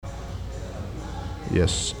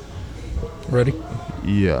Yes. Ready?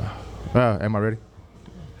 Yeah. Am I ready?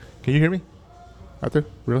 Can you hear me? Out there?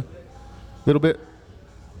 Really? A little bit?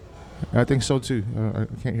 I think so too. I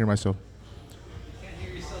can't hear myself. Can't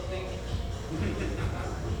hear yourself think.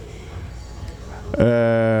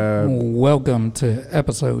 Welcome to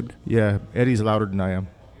episode. Yeah, Eddie's louder than I am.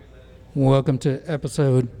 Welcome to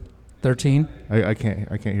episode 13. I can't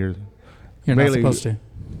hear. You're Bailey, not supposed to.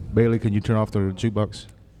 Bailey, can you turn off the jukebox?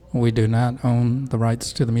 We do not own the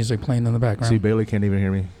rights to the music playing in the background. See, Bailey can't even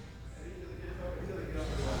hear me.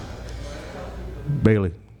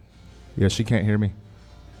 Bailey. Yeah, she can't hear me.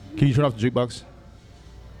 Can you turn off the jukebox?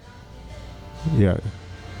 Yeah.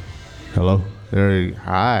 Hello?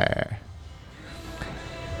 Hi.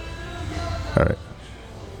 All right.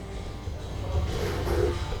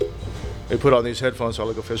 They put on these headphones so I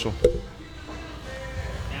look official.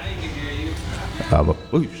 Now you can hear you.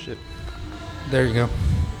 Oh, shit. There you go.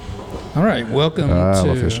 All right, welcome I'm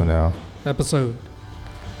to official now. episode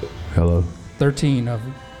Hello. 13 of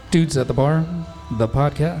Dudes at the Bar, the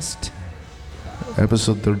podcast.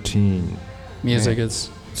 Episode 13. Music is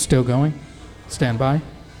still going. Stand by.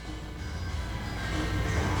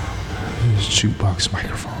 Here's jukebox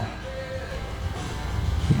microphone.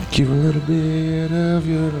 Give a little bit of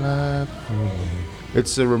your life for me.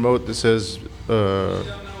 It's a remote that says,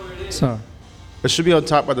 So, it should be on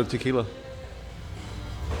top by the tequila.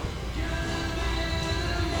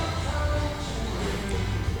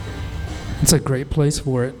 it's a great place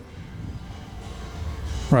for it.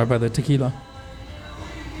 Right by the tequila.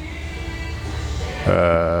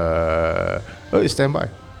 Oh, stand by.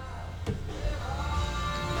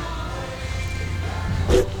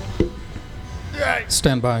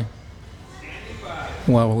 Stand by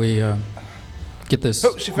while we get this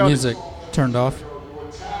she found music turned off.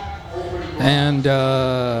 And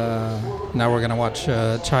now we're going to watch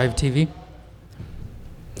Chive TV.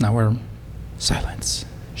 Now we're silence.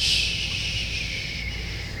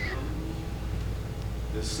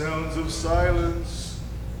 The sounds of silence.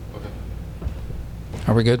 Okay.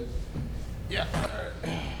 Are we good?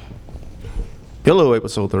 Hello,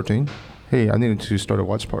 episode 13. Hey, I needed to start a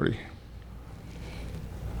watch party.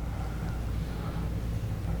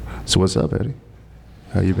 So what's up, Eddie?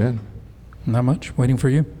 How you been? Not much. Waiting for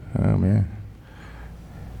you. Oh, man.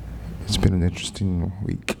 It's been an interesting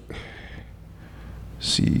week.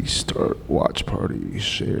 See, start watch party,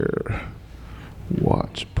 share,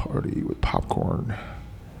 watch party with popcorn.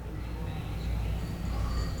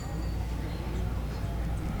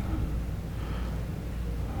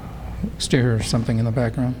 Still hear something in the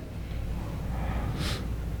background.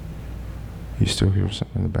 You still hear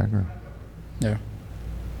something in the background? Yeah.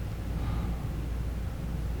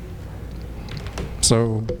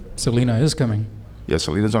 So, Selena is coming. Yeah,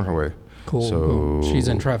 Selena's on her way. Cool. So- Cool. She's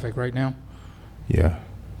in traffic right now. Yeah.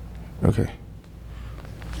 Okay.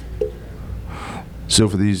 So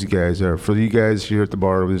for you guys here at the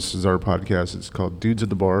bar, this is our podcast. It's called Dudes at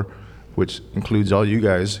the Bar, which includes all you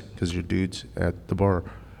guys because you're dudes at the bar.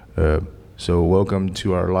 So welcome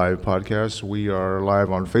to our live podcast. We are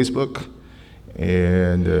live on Facebook,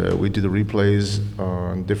 and we do the replays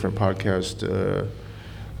on different podcast.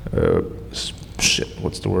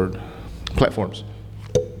 What's the word? Platforms.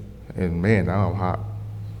 And man, now I'm hot.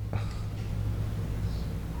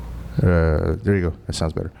 There you go. That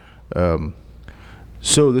sounds better.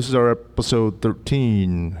 So this is our episode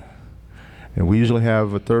 13, and we usually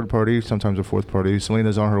have a third party, sometimes a fourth party.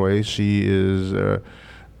 Selena's on her way. She is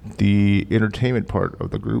the entertainment part of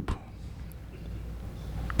the group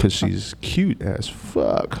because she's cute as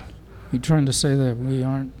fuck. You trying to say that we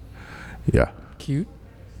aren't Yeah, cute?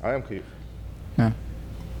 I am cute. Yeah.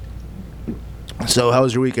 So how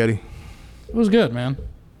was your week, Eddie? It was good, man.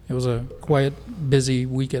 It was a quiet, busy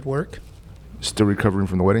week at work. Still recovering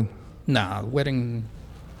from the wedding? Nah, wedding.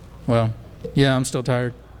 Well, yeah, I'm still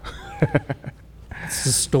tired. It's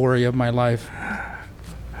the story of my life.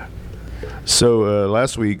 So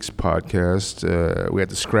last week's podcast, we had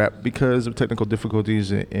to scrap because of technical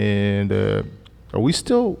difficulties, and are we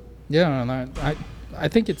still? Yeah, and I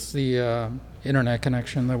think it's the internet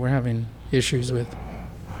connection that we're having issues with.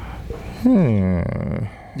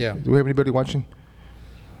 Yeah. Do we have anybody watching?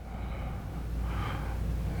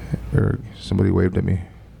 Or somebody waved at me.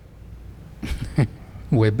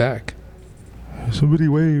 Way back. Somebody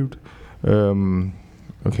waved.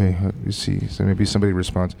 Okay, let's see. So maybe somebody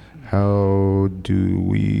responds. How do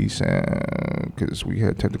we sound? Because we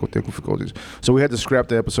had technical difficulties. So we had to scrap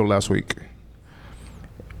the episode last week.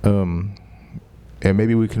 And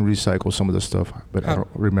maybe we can recycle some of the stuff, but I don't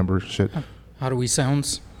remember shit. How do we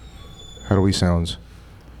sounds? How do we sounds?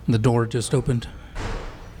 The door just opened.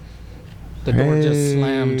 The door just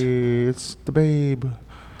slammed. Hey, it's the babe.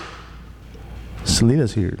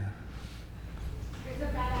 Selena's here. There's a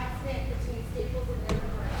bad accident between Staples and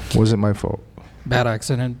Everhard. Wasn't my fault. Bad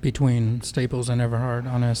accident between Staples and Everhard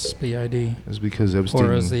on SPID. It's because Epstein.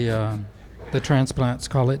 Or as the transplants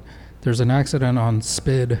call it, there's an accident on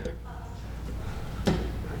SPID.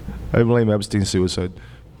 I blame Epstein's suicide.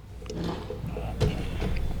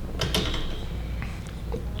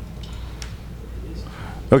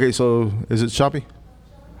 Okay, so is it choppy?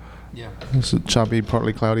 Yeah. Is it choppy,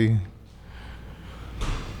 partly cloudy,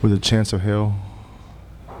 with a chance of hail,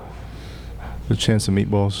 the chance of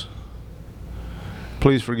meatballs?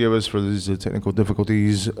 Please forgive us for these technical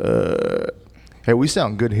difficulties. Hey, we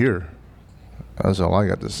sound good here. That's all I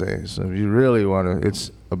got to say. So if you really want to,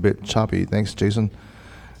 it's a bit choppy. Thanks, Jason.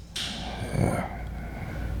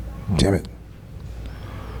 Damn it.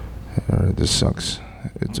 This sucks.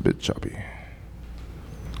 It's a bit choppy.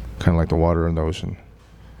 Kind of like the water in the ocean.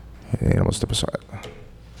 And I'm gonna step aside.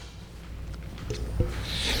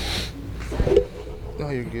 No,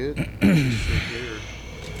 you're good.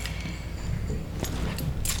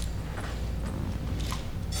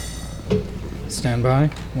 Stand by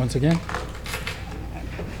once again.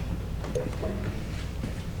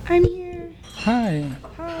 I'm here. Hi.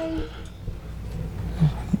 Hi.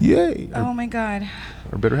 Yay! Oh my God.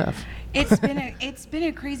 Our better half. It's been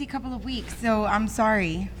a crazy couple of weeks, so I'm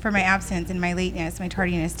sorry for my absence and my lateness, my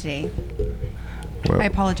tardiness today. Well, I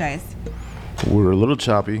apologize. we're a little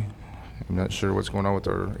choppy. I'm not sure what's going on with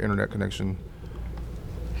our internet connection.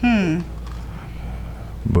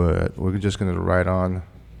 But we're just gonna ride on.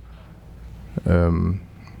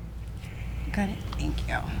 Got it. Thank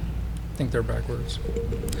you. I think they're backwards.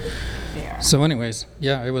 There. So, anyways,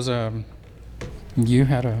 yeah, it was you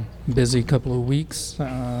had a busy couple of weeks.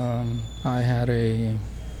 I had a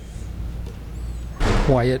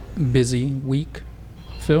quiet, busy week.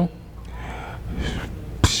 Phil?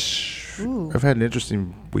 Ooh. I've had an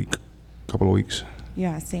interesting week, couple of weeks.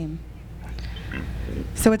 Yeah, same.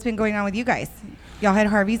 So what's been going on with you guys? Y'all had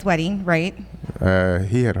Harvey's wedding, right?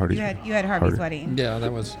 He had Hardy. You had Harvey's Harvey. wedding. Yeah,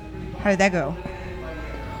 that was. How did that go?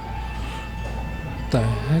 The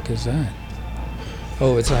heck is that?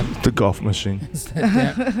 Oh, it's that. The golf machine. It's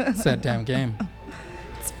that damn game.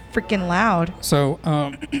 Freaking loud. So,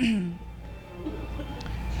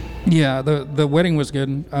 yeah, the wedding was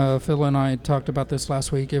good. Phil and I talked about this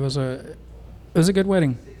last week. It was a good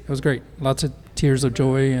wedding. It was great. Lots of tears of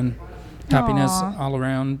joy and happiness Aw. all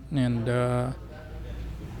around, and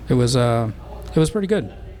it was pretty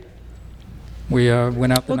good. We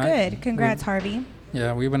went out the Well, night. good. Congrats, Harvey.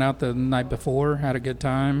 Yeah, we went out the night before, had a good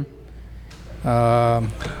time,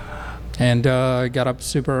 and got up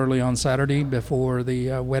super early on Saturday before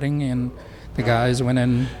the wedding, and the guys went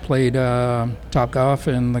and played Topgolf,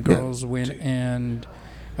 and the girls went and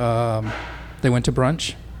they went to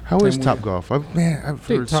brunch. How is And we- Topgolf? I've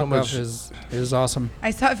Dude, heard so Topgolf much. is awesome.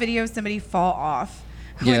 I saw a video of somebody fall off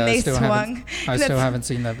when Yeah, they I still swung. I still haven't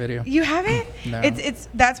seen that video. You haven't? No. It's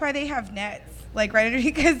that's why they have nets, like right under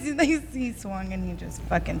because he swung and he just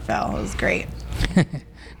fucking fell. It was great.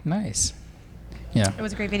 Nice. Yeah, It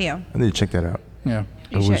was a great video. I need to check that out. yeah.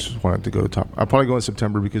 You I always should. wanted to go to Top. I'll probably go in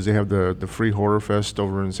September because they have the free horror fest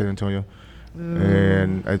over in San Antonio,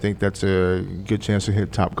 and I think that's a good chance to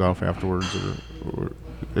hit Topgolf afterwards, or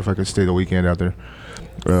if I could stay the weekend out there.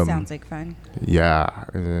 Sounds like fun. Yeah,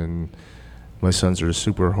 and then my sons are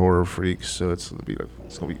super horror freaks, so it's gonna be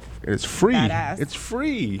it's free. Badass. It's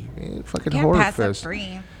free. Fucking Can't horror pass up fest,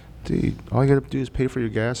 free. dude. All you gotta do is pay for your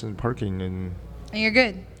gas and parking, and And you're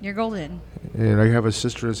good. You're golden. I have a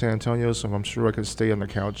sister in San Antonio, so I'm sure I could stay on the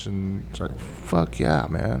couch and it's like, fuck yeah,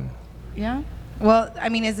 man. Yeah. Well, I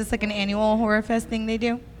mean, is this like an annual horror fest thing they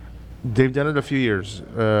do? They've done it a few years,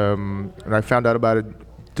 and I found out about it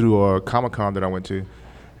through a Comic-Con that I went to.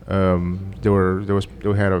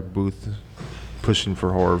 They had a booth pushing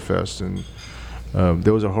for Horror Fest, and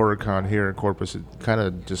there was a Horror Con here in Corpus. It kind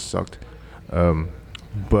of just sucked,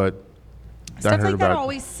 but I Stuff heard like that about.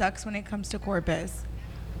 always sucks when it comes to Corpus.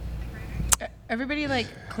 Everybody like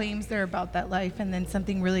claims they're about that life, and then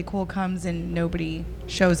something really cool comes and nobody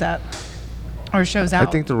shows up or shows out.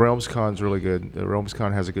 I think the Realms Con's really good. The Realms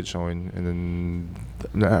Con has a good showing, and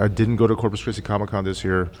then I didn't go to Corpus Christi Comic Con this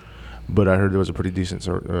year, but I heard there was a pretty decent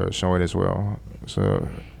showing as well. So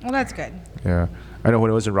Well, that's good. yeah, I know when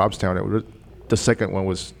it was in Robstown, the second one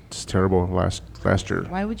was just terrible last year.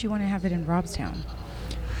 Why would you want to have it in Robstown?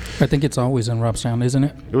 I think it's always in Robstown, isn't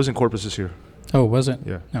it? It was in Corpus this year. Oh, was it?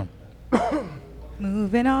 Yeah. No.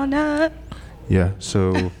 Moving on up. Yeah.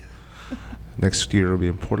 So next year will be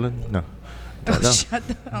in Portland. No. Oh, No. shut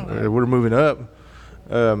the hell up. We're moving up.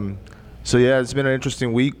 So yeah, it's been an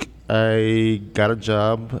interesting week. I got a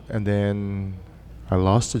job and then I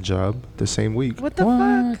lost a job the same week. What the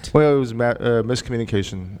fuck? Well, it was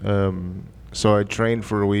miscommunication. So I trained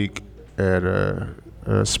for a week at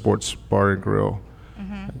a sports bar and grill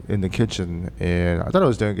in the kitchen, and I thought I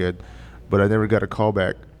was doing good, but I never got a call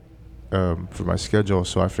back for my schedule,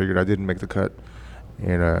 so I figured I didn't make the cut.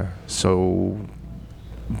 And so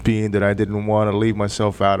being that I didn't want to leave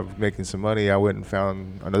myself out of making some money, I went and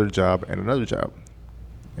found another job and another job.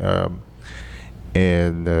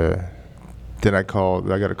 And then I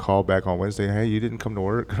got a call back on Wednesday. Hey, you didn't come to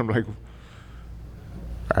work. I'm like,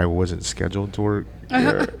 I wasn't scheduled to work.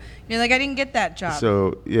 You're like, I didn't get that job.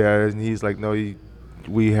 So yeah, and he's like, no,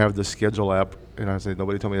 we have the schedule app. And I said,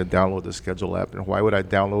 nobody told me to download the schedule app. And why would I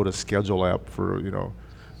download a schedule app for,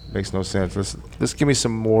 makes no sense. Let's give me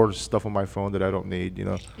some more stuff on my phone that I don't need,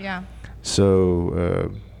 Yeah.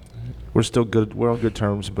 So we're still good. We're on good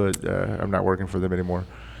terms, but I'm not working for them anymore.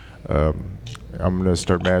 I'm gonna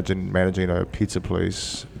start managing a pizza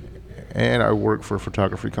place, and I work for a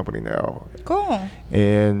photography company now. Cool.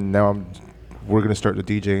 And now we're gonna start the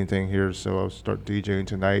DJing thing here, so I'll start DJing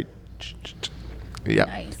tonight. Yeah,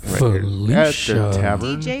 Nice. right here at the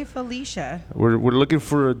tavern. DJ Felicia. We're looking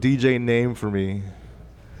for a DJ name for me.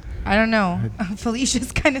 I don't know.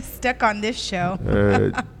 Felicia's kind of stuck on this show.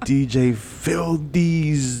 DJ Fill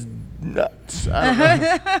These Nuts. I don't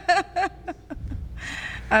know.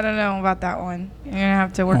 I don't know about that one. You're gonna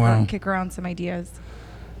have to kick around some ideas.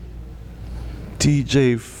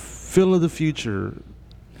 DJ Phil of the Future.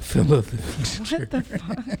 Fill of the future. What the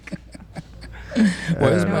fuck?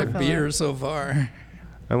 Where's No my filler. beer so far?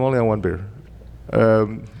 I'm only on one beer. How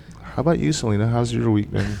about you, Selena? How's your week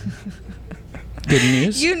been? Good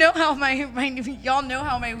news. You know how y'all know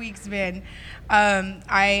how my week's been.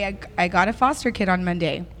 I got a foster kid on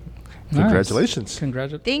Monday. Nice. Congratulations.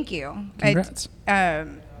 Congratulations. Thank you. Congrats.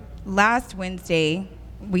 Last Wednesday,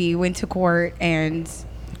 we went to court and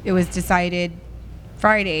it was decided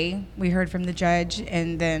Friday. We heard from the judge,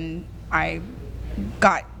 and then I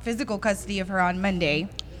got physical custody of her on Monday.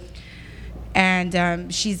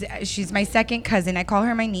 And she's my second cousin. I call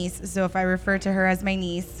her my niece. So if I refer to her as my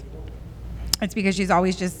niece, it's because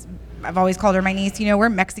I've always called her my niece. We're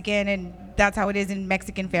Mexican, and that's how it is in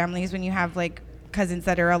Mexican families when you have like cousins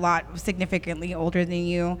that are a lot significantly older than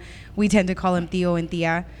you. We tend to call them Tío and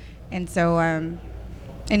Tía. And so,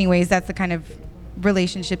 anyways, that's the kind of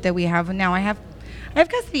relationship that we have. And now I have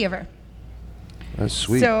custody of her. That's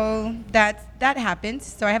sweet. So that happened.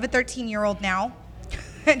 So I have a 13-year-old now,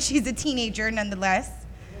 and she's a teenager nonetheless.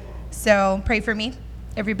 So pray for me,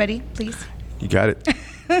 everybody, please. You got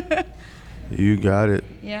it. You got it.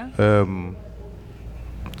 Yeah. I'm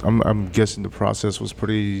guessing the process was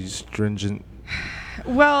pretty stringent.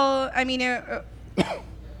 Well, I mean, it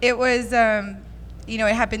was,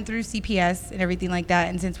 it happened through CPS and everything like that.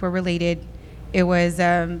 And since we're related, it was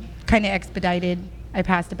kind of expedited. I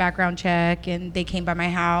passed a background check, and they came by my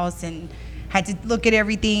house and had to look at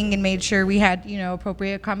everything and made sure we had,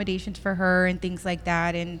 appropriate accommodations for her and things like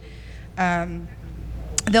that. And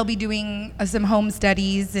they'll be doing some home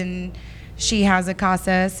studies, and she has a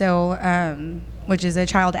CASA, so which is a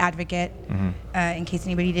child advocate, in case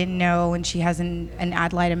anybody didn't know, and she has an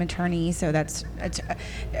ad litem attorney. So that's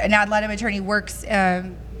an ad litem attorney works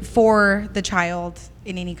for the child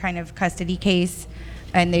in any kind of custody case,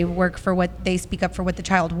 and they speak up for what the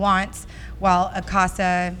child wants, while a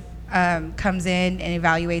CASA comes in and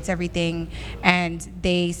evaluates everything, and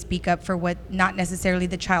they speak up for what not necessarily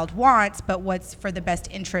the child wants, but what's for the best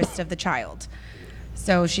interest of the child.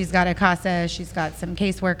 So she's got a CASA, she's got some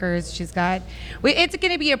caseworkers, it's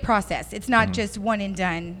going to be a process. It's not just one and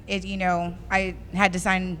done. I had to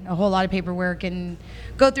sign a whole lot of paperwork and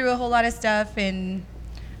go through a whole lot of stuff. And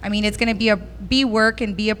I mean, it's going to be work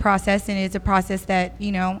and be a process. And it's a process that,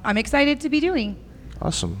 I'm excited to be doing.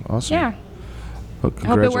 Awesome. Yeah. Well, I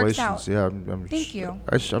hope it works congratulations. out. Yeah, Thank you.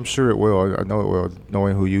 I'm sure it will. I know it will,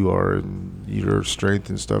 knowing who you are and your strength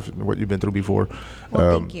and stuff and what you've been through before.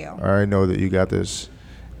 Well, thank you. I know that you got this.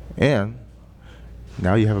 And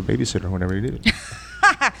now you have a babysitter whenever you need it.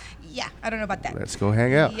 Yeah, I don't know about that. Let's go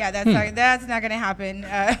hang out. Yeah, that's not gonna happen.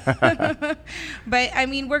 But I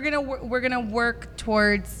mean, we're gonna work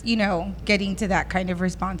towards getting to that kind of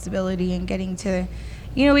responsibility and getting to,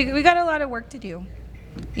 we got a lot of work to do.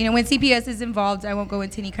 When CPS is involved, I won't go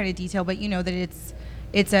into any kind of detail, but that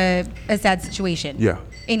it's a sad situation. Yeah.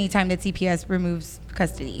 Anytime that CPS removes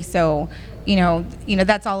custody, so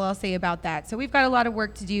that's all I'll say about that. So we've got a lot of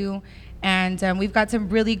work to do. And we've got some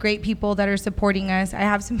really great people that are supporting us. I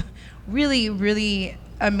have some really, really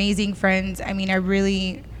amazing friends. I mean, I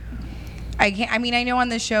I can't. I mean, I know on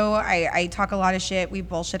the show I talk a lot of shit. We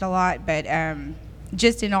bullshit a lot, but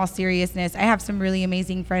just in all seriousness, I have some really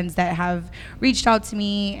amazing friends that have reached out to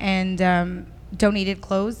me and donated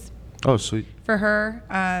clothes Oh, sweet. for her.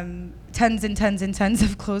 Tons and tons and tons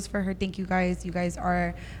of clothes for her. Thank you guys. You guys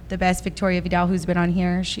are the best. Victoria Vidal, who's been on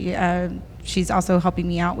here, she's also helping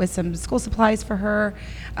me out with some school supplies for her.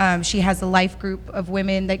 She has a life group of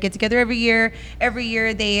women that get together every year. Every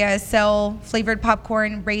year they sell flavored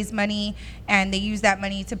popcorn, raise money, and they use that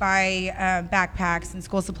money to buy backpacks and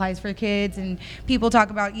school supplies for kids. And people talk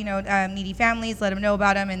about, needy families, let them know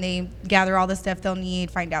about them, and they gather all the stuff they'll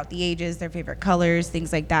need, find out the ages, their favorite colors,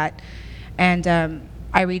 things like that. And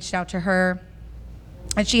I reached out to her,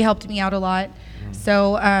 and she helped me out a lot.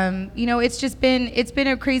 So, it's been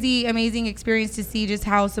a crazy, amazing experience to see just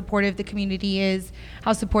how supportive the community is,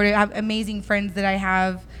 how supportive. I have amazing friends that I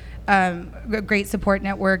have, a great support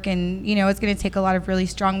network, and it's going to take a lot of really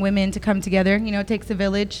strong women to come together. It takes a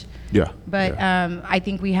village. Yeah. But yeah. I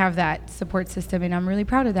think we have that support system, and I'm really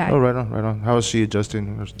proud of that. Oh, right on, right on. How is she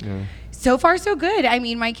adjusting? So far, so good. I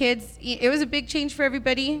mean, my kids, it was a big change for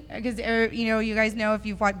everybody because, you guys know if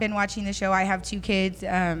you've been watching the show, I have 2 kids.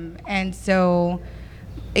 And so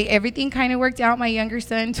everything kind of worked out. My younger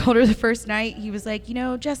son told her the first night, he was like,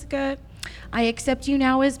 Jessica, I accept you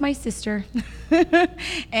now as my sister.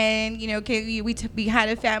 And, we had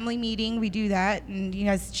a family meeting. We do that. And,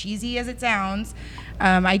 as cheesy as it sounds,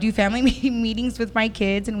 I do family meetings with my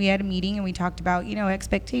kids. And we had a meeting and we talked about,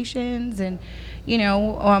 expectations and,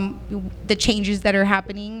 the changes that are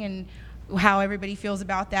happening and how everybody feels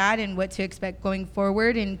about that and what to expect going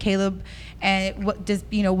forward. And Caleb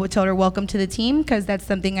told her welcome to the team, because that's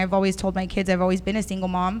something I've always told my kids. I've always been a single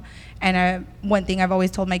mom, and one thing I've always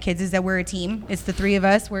told my kids is that we're a team. It's the 3 of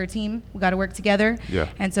us. We're a team. We got to work together. Yeah.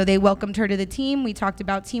 And so they welcomed her to the team. We talked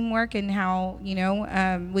about teamwork and how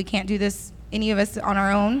we can't do this, any of us, on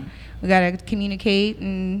our own. We got to communicate,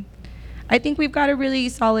 and I think we've got a really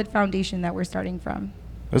solid foundation that we're starting from.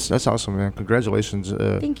 That's awesome, man. Congratulations.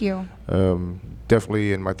 Thank you.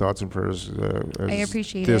 Definitely in my thoughts and prayers. I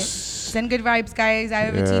appreciate it. Send good vibes, guys. I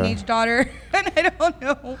have a teenage daughter, and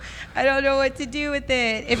I don't know what to do with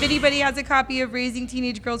it. If anybody has a copy of Raising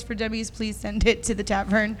Teenage Girls for Dummies, please send it to the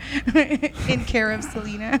tavern in care of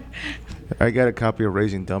Selena. I got a copy of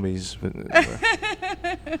Raising Dummies. But,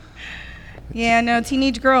 yeah, no,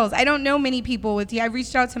 teenage girls. I don't know many people with I've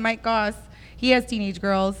reached out to Mike Goss. He has teenage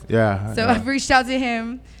girls. yeah. So yeah. I've reached out to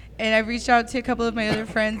him, and I've reached out to a couple of my other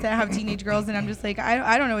friends that have teenage girls, and I'm just like,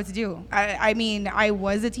 I don't know what to do. I mean, I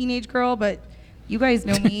was a teenage girl, but you guys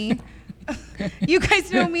know me. You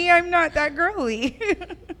guys know me. I'm not that girly.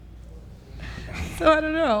 So I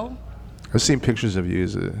don't know. I've seen pictures of you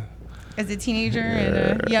As a teenager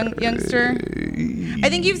and a youngster. I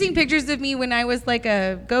think you've seen pictures of me when I was like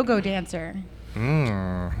a go-go dancer.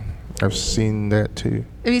 I've seen that too.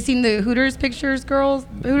 Have you seen the Hooters pictures, girls?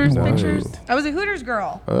 Hooters No. pictures? I was a Hooters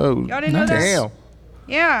girl. Oh, Y'all didn't know that? damn.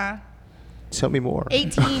 Yeah. Tell me more.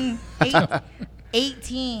 18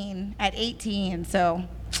 at 18, so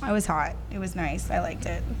I was hot. It was nice. I liked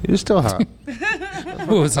it. You're still hot. It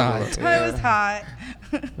was hot. I was hot.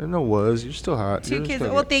 No was. You're still hot. 2 You're kids.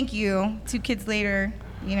 still Well, good. thank you. 2 kids later,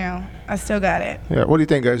 I still got it. Yeah. What do you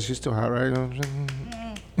think, guys? You're still hot, right?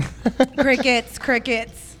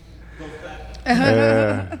 Crickets.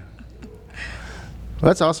 Well,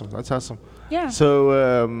 that's awesome. That's awesome. Yeah.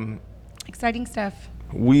 So Exciting stuff.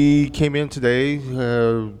 we came in today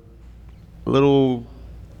a little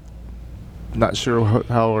not sure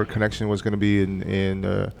how our connection was going to be, and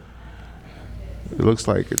it looks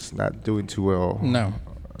like it's not doing too well. No,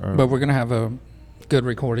 Um, but we're gonna have a good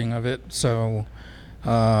recording of it. So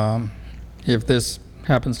if this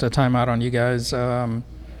happens to time out on you guys,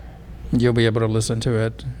 you'll be able to listen to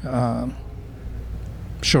it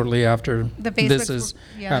shortly after The Facebook, this is.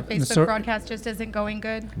 the hap- Facebook so- broadcast just isn't going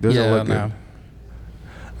good. doesn't yeah, look good. no.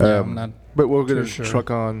 Yeah, I'm Um, not but we're going too to sure.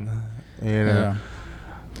 truck on, and Yeah.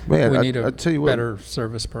 man, We I need a tell you what. better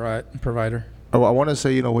service provider. I want to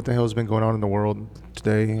say, what the hell's been going on in the world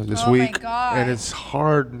today, this Oh my week, God. and it's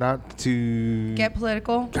hard not to Get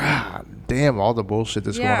political. God damn all the bullshit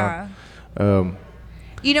that's Yeah. going on.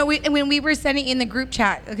 When we were sending in the group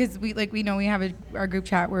chat, because we have our group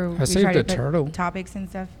chat where we saved try to a put turtle. topics and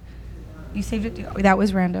stuff. You saved it? Oh, that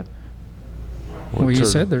was random. What Well, you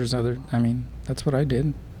turtle? said there's other. I mean, that's what I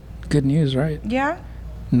did. Good news, right? Yeah?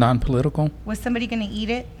 Non-political. Was somebody going to eat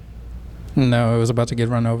it? No, it was about to get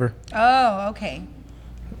run over. Oh, okay.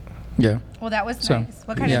 Yeah, Well, that was So, nice.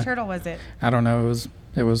 What kind yeah. of turtle was it? I don't know.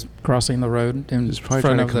 It was crossing the road in He's probably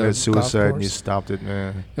front trying of to the commit golf suicide, and you course. stopped it,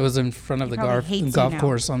 man. It was in front of He the probably hates you golf now.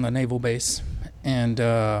 course on the naval base, and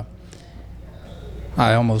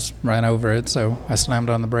I almost ran over it, so I slammed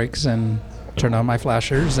on the brakes and turned on my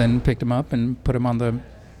flashers and picked him up and put him on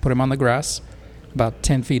the grass about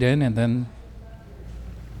 10 feet in, and then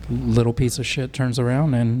little piece of shit turns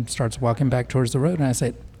around and starts walking back towards the road, and I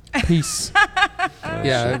said, peace.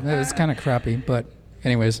 Yeah, it was kind of crappy, but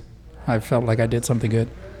anyways, I felt like I did something good.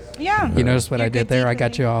 Yeah. You notice what You're I did good there? I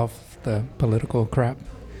got deed. you off the political crap.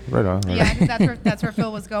 Right on. Right Yeah, 'cause that's where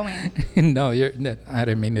Phil was going. No, I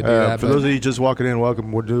didn't mean to do that. For but those of you just walking in,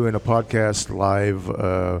 welcome. We're doing a podcast live,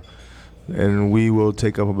 and we will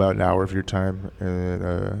take up about an hour of your time.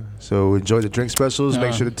 And so enjoy the drink specials.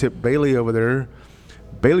 Make sure to tip Bailey over there.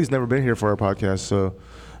 Bailey's never been here for our podcast, so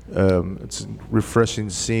it's refreshing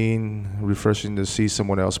to see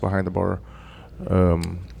someone else behind the bar. We're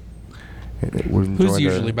who's enjoying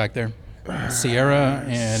usually back there? Sierra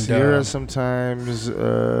and Sierra sometimes.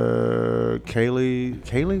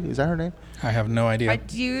 Kaylee, is that her name? I have no idea.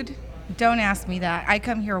 Dude, don't ask me that. I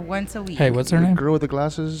come here once a week. Hey, what's her The name? girl with the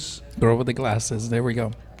glasses. Girl with the glasses. There we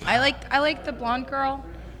go. I like the blonde girl.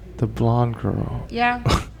 The blonde girl. Yeah,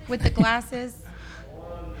 with the glasses.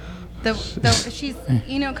 She's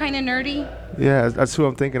kind of nerdy. Yeah, that's who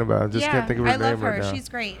I'm thinking about. I just yeah, can't think of her I love name her. right now. She's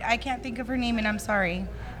great. I can't think of her name, and I'm sorry.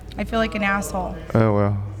 I feel like an asshole. Oh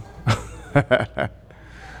well.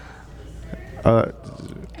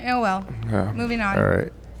 Oh well. Yeah. Moving on. All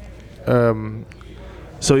right.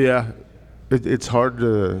 So yeah, it's hard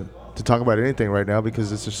to talk about anything right now because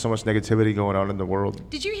there's just so much negativity going on in the world.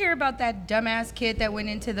 Did you hear about that dumbass kid that went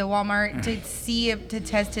into the Walmart to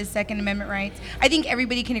test his Second Amendment rights? I think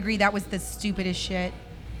everybody can agree that was the stupidest shit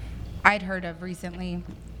I'd heard of recently.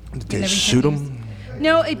 Did In they the shoot recent him? news.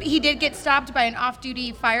 No, he did get stopped by an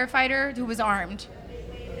off-duty firefighter who was armed.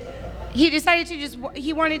 He decided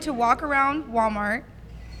he wanted to walk around Walmart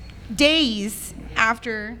days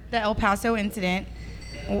after the El Paso incident,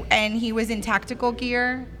 and he was in tactical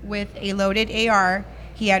gear with a loaded AR.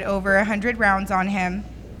 He had over 100 rounds on him,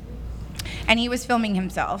 and he was filming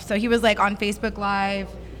himself. So he was like on Facebook Live,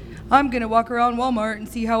 I'm gonna walk around Walmart and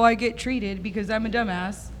see how I get treated because I'm a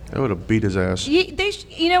dumbass. They would have beat his ass.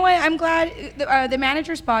 You know what? I'm glad the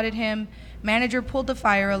manager spotted him. Manager pulled the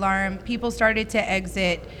fire alarm. People started to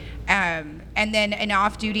exit. And then an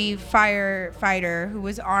off-duty firefighter who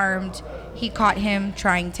was armed, he caught him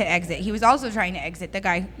trying to exit. He was also trying to exit. The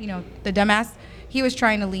guy, the dumbass, he was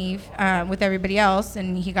trying to leave with everybody else,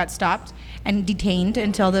 and he got stopped and detained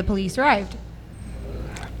until the police arrived.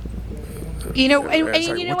 It's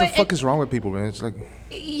like, what the fuck is wrong with people, man? It's like,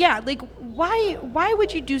 yeah, like why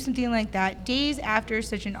would you do something like that days after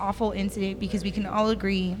such an awful incident? Because we can all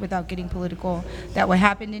agree, without getting political, that what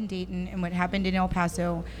happened in Dayton and what happened in El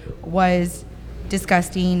Paso was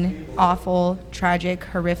disgusting, awful, tragic,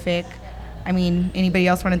 horrific. I mean, anybody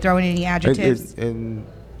else want to throw in any adjectives?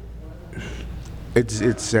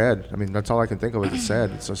 It's sad. I mean, that's all I can think of. It's sad.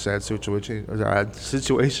 It's a sad situation.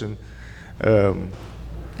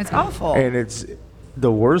 It's awful. And it's the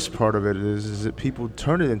worst part of it is that people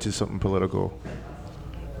turn it into something political.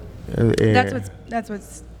 And That's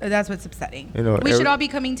what's upsetting. We should all be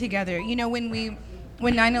coming together.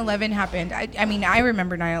 When 9/11 happened, I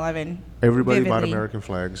remember 9/11. Everybody bought vividly. American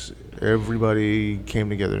flags. Everybody came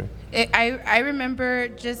together. I remember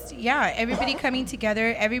everybody coming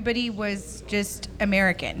together. Everybody was just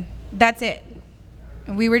American. That's it.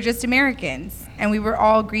 We were just Americans, and we were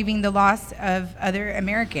all grieving the loss of other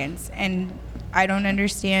Americans. And I don't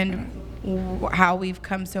understand how we've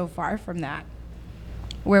come so far from that,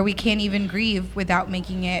 where we can't even grieve without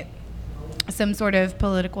making it some sort of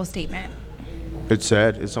political statement. It's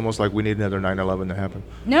sad. It's almost like we need another 9/11 to happen.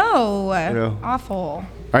 No, know. awful.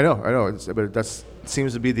 I know. But that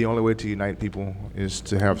seems to be the only way to unite people is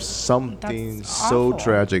to have something That's so awful.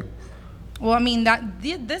 tragic. Well, I mean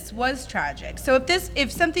this was tragic. So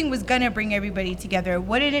if something was gonna bring everybody together,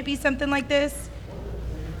 wouldn't it be something like this?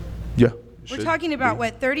 Yeah. We're talking about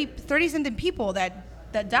 30 something people that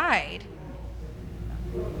died.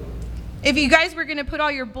 If you guys were gonna put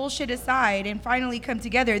all your bullshit aside and finally come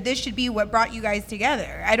together, this should be what brought you guys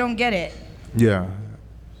together. I don't get it. Yeah.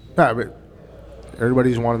 Nah, but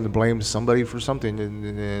everybody's wanting to blame somebody for something,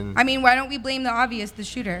 and I mean, why don't we blame the obvious, the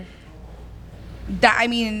shooter?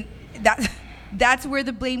 That's where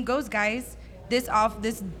the blame goes, guys. This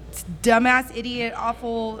dumbass idiot,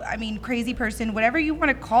 awful, crazy person, whatever you want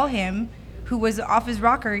to call him, who was off his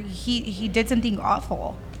rocker, he did something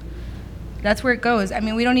awful. That's where it goes. I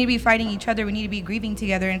mean, we don't need to be fighting each other. We need to be grieving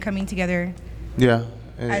together and coming together yeah,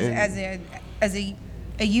 as a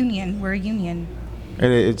union. We're a union.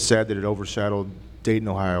 and it's sad that it overshadowed Dayton,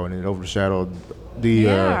 Ohio, and it overshadowed the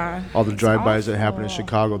Yeah, all the it's drive-bys that happened in awful.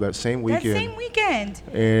 Chicago that same That weekend. same weekend.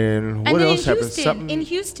 And what And then else in happened?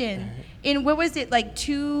 Houston, in what was it, like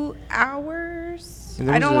 2 hours? And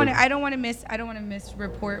there I was don't a- want to. I don't want to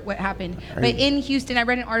misreport what happened. But in Houston, I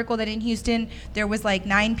read an article that in Houston there was like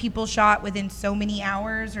 9 people shot within so many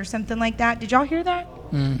hours or something like that. Did y'all hear that?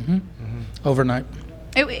 Overnight.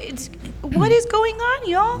 It's what is going on,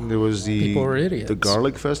 y'all? There was People are idiots. the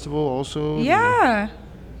Garlic Festival also. Yeah.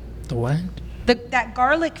 The what? That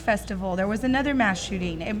garlic festival. There was another mass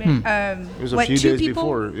shooting. It was a few days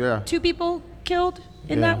before, yeah. 2 people killed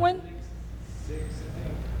in Yeah. that one.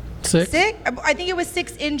 6? 6? I think it was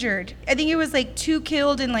 6 injured. I think it was like 2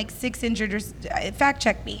 killed and like 6 injured. Fact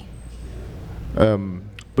check me.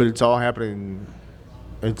 But it's all happening.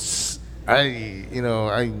 It's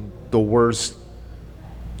I'm the worst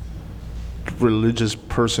religious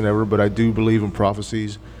person ever, but I do believe in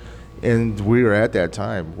prophecies, and we are at that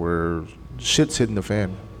time where shit's hitting the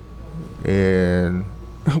fan, and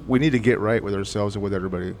we need to get right with ourselves and with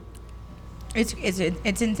everybody. It's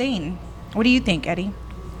insane. What do you think, Eddie?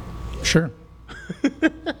 Sure.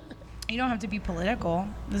 You don't have to be political.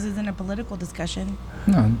 This isn't a political discussion.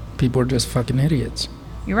 No, people are just fucking idiots.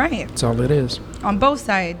 You're right. That's all it is. On both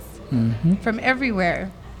sides, from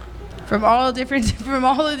everywhere, from all the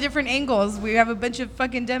different angles, we have a bunch of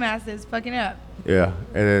fucking dumbasses fucking up. Yeah,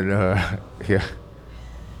 and then yeah.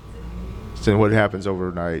 So what happens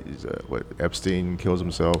overnight is what Epstein kills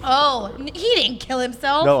himself. Oh, he didn't kill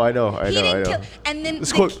himself. No, I know. He didn't kill. And then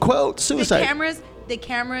It's quote suicide. The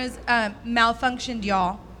cameras malfunctioned,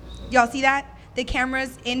 y'all. Y'all see that? The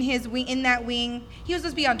cameras in his wing, in that wing. He was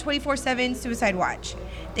supposed to be on 24/7 suicide watch.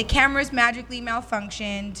 The cameras magically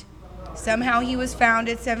malfunctioned. Somehow he was found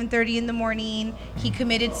at 7:30 in the morning. He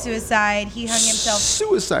committed suicide. He hung himself.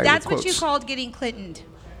 Suicide. That's with what you quotes. called getting Clintoned.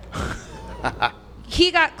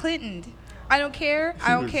 He got Clintoned. I don't care. I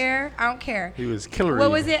don't care. I don't care. He was killer.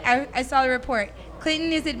 What was it? I saw the report.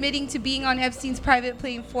 Clinton is admitting to being on Epstein's private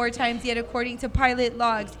plane 4 times, yet according to pilot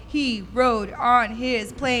logs, he rode on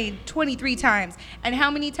his plane 23 times. And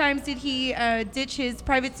how many times did he ditch his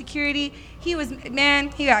private security? He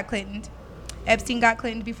got Clintoned. Epstein got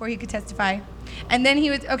Clintoned before he could testify. And then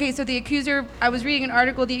so the accuser, I was reading an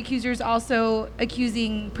article, the accuser is also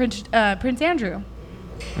accusing Prince Andrew.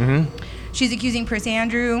 Mm-hmm. She's accusing Prince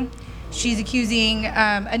Andrew. She's accusing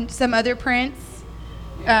some other prince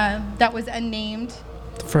that was unnamed,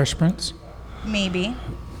 The Fresh Prince? maybe.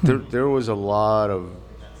 There was a lot of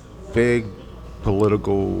big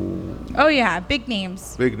political Oh yeah, big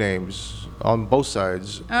names. big names on both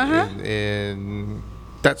sides, Uh-huh. and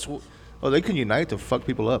that's they can unite to fuck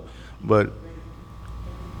people up, but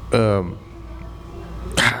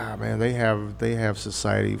man, they have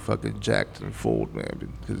society fucking jacked and fooled,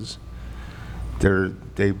 man, because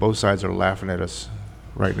they both sides are laughing at us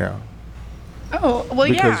right now Oh well,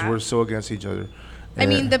 because yeah. we're so against each other. I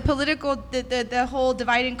mean, And the political, the whole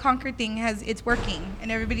divide and conquer thing it's working, and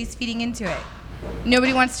everybody's feeding into it.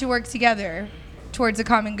 Nobody wants to work together towards a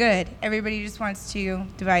common good. Everybody just wants to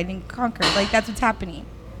divide and conquer. Like that's what's happening.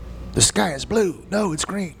 the sky is blue. No, it's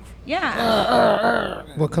green. Yeah.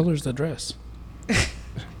 What color's the dress?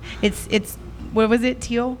 It's what was it?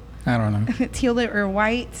 Teal, I don't know. teal or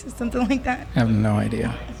white, something like that. I have no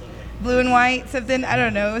idea. Blue and white, something. I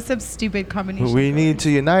don't know. Some stupid combination. We need to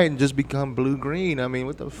unite and just become blue green. I mean,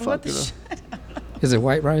 what the fuck? What the you know? Is it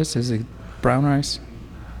white rice? Is it brown rice?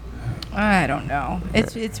 I don't know.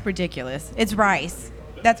 It's ridiculous. It's rice.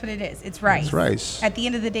 That's what it is. It's rice. It's rice. At the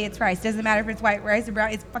end of the day, it's rice. Doesn't matter if it's white rice or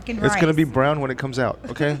brown. It's fucking rice. It's gonna be brown when it comes out.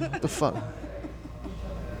 Okay? What the fuck?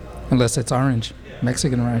 Unless it's orange.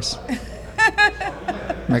 Mexican rice.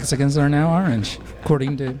 Mexicans are now orange,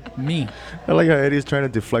 according to me. I like how Eddie's trying to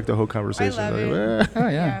deflect the whole I conversation. love Like, it. Oh, yeah.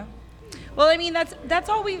 Yeah. Well, I mean, that's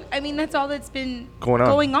all that's been Going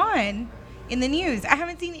on. on in the news. I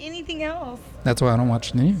haven't seen anything else. That's why I don't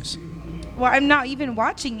watch the news. Well, I'm not even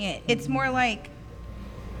watching it. It's more like,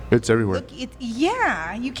 It's everywhere. look,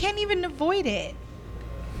 you can't even avoid it.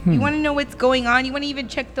 You want to know what's going on? You want to even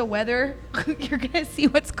check the weather? You're going to see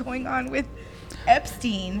what's going on with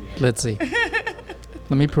Epstein. Let's see.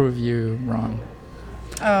 Let me prove you wrong.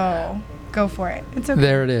 Oh, go for it. It's okay.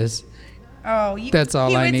 There it is. Oh, That's all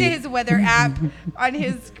he I went need. to his weather app on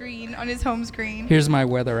his screen, on his home screen. Here's my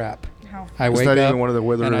weather app. How- I It's wake not up even one of the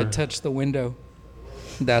weather- and I touch the window.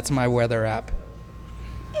 That's my weather app.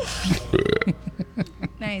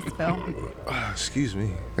 Nice, Phil. Excuse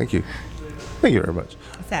me. Thank you. Thank you very much.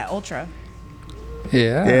 It's that Ultra.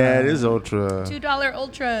 Yeah. Yeah, it is ultra. $2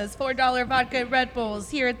 Ultras, $4 vodka Red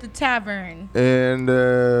Bulls here at the tavern. And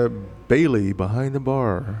Bailey behind the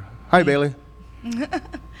bar. Hi, Bailey.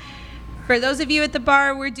 For those of you at the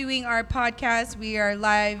bar, we're doing our podcast. We are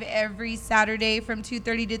live every Saturday from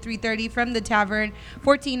 2:30 to 3:30 from the tavern,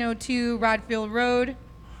 1402 Rodfield Road.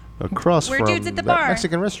 Across We're from dudes at the that bar.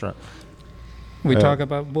 Mexican restaurant. We talk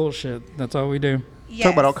about bullshit. That's all we do. Yes.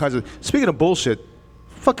 Talk about all kinds of. Speaking of bullshit,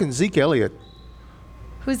 fucking Zeke Elliott.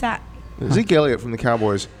 Who's that? Zeke Elliott from the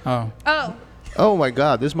Cowboys. Oh, Oh, Oh my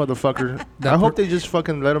God, this motherfucker. I hope they just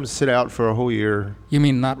fucking let him sit out for a whole year. you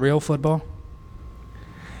mean not real football?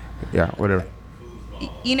 Yeah, whatever.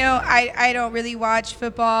 you know, I don't really watch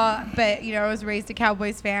football, but, you know, I was raised a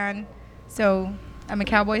Cowboys fan. So I'm a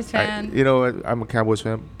Cowboys fan. You know what? I'm a Cowboys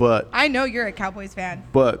fan, but I know you're a Cowboys fan.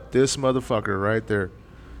 this motherfucker right there,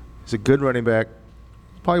 he's a good running back,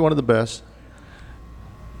 probably one of the best.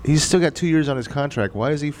 He's still got 2 years on his contract.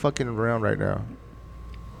 Why is he fucking around right now?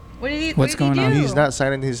 What's going on? He's not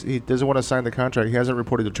signing his. He doesn't want to sign the contract. He hasn't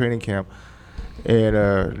reported to training camp,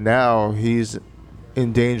 and now he's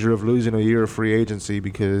in danger of losing a year of free agency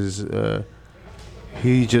because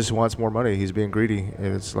he just wants more money. He's being greedy, and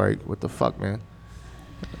it's like, what the fuck, man?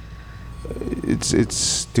 It's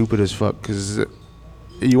stupid as fuck because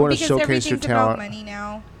you want to Because showcase your everything's talent. about money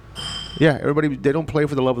now. Yeah, everybody, they don't play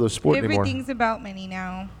for the love of the sport anymore. Everything's about money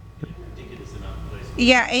now.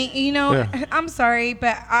 Yeah, and, you know, Yeah. I'm sorry,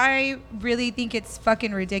 but I really think it's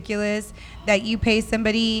fucking ridiculous that you pay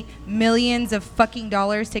somebody millions of fucking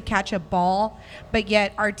dollars to catch a ball, but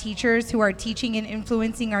yet our teachers who are teaching and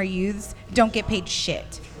influencing our youths don't get paid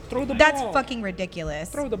shit. Throw the That's ball. fucking ridiculous.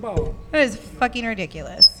 Throw the ball. That is fucking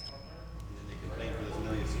ridiculous.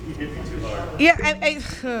 Yeah,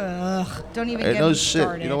 ugh, don't even Hey, get no me shit.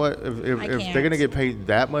 started. You know what? If I they're can't. gonna get paid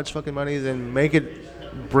that much fucking money, then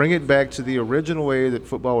bring it back to the original way that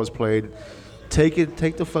football was played. Take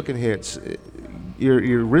the fucking hits.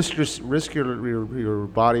 You risk your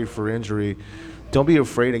body for injury. Don't be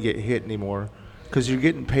afraid to get hit anymore, because you're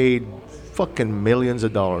getting paid fucking millions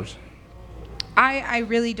of dollars. I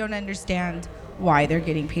really don't understand why they're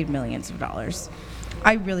getting paid millions of dollars.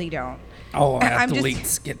 I really don't. Oh, I'm just-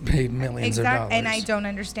 athletes get paid millions of dollars. And I don't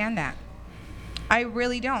understand that. I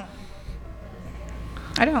really don't.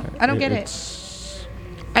 I don't get it. It's-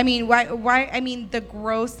 I mean, why? I mean, the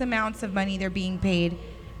gross amounts of money they're being paid,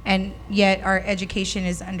 and yet our education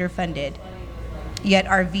is underfunded. Yet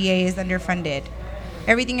our VA is underfunded.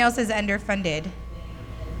 Everything else is underfunded.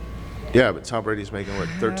 Yeah, but Tom Brady's making what,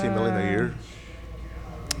 $13 million a year?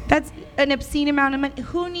 That's an obscene amount of money.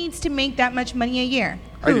 Who needs to make that much money a year?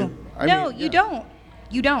 I Who? do. I No, mean, you yeah. don't.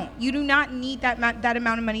 You don't. You do not need that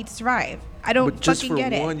amount of money to survive. I don't But just fucking for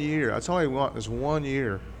get it. 1 year. That's all I want is 1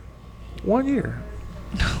 year. 1 year.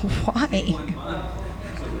 Why?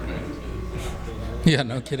 Yeah,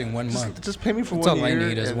 no kidding. 1 month. Just pay me for That's 1 all I year,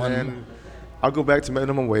 need is and one- then I'll go back to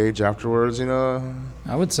minimum wage afterwards. You know.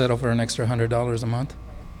 I would settle for an extra $100 a month.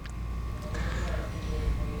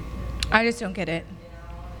 I just don't get it.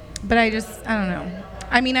 But I don't know.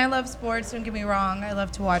 I mean, I love sports. Don't get me wrong. I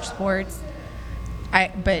love to watch sports.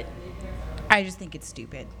 But I just think it's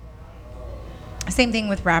stupid. Same thing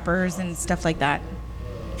with rappers and stuff like that.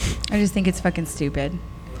 I just think it's fucking stupid.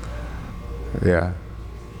 Yeah.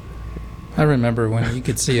 I remember when you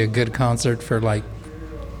could see a good concert for like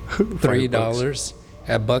 $3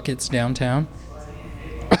 at Buckets downtown.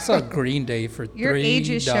 I saw Green Day for Your age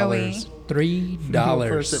is showing. $3.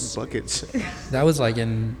 First at buckets. That was like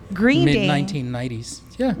in Green mid Day. 1990s.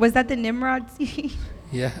 Yeah. Was that the Nimrod CD?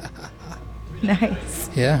 Yeah. Nice.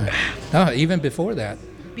 Yeah. No, even before that.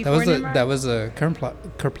 Before Nimrod? That was a Kerplunk.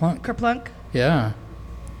 Kerplunk? Yeah.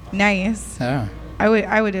 Nice. Yeah.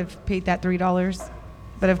 I would have paid that $3.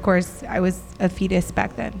 But of course, I was a fetus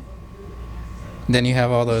back then. Then you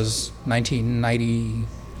have all those 1990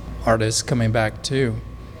 artists coming back too.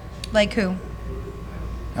 Like who?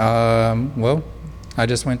 Well, I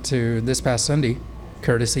just went to this past Sunday,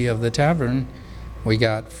 courtesy of the tavern. We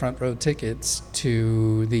got front row tickets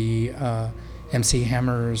to the MC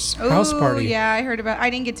Hammer's house Ooh, party. yeah, I heard about. I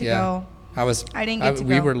didn't get to go. I didn't get to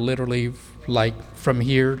We go. were literally like from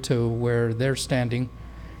here to where they're standing.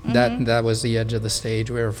 Mm-hmm. That was the edge of the stage.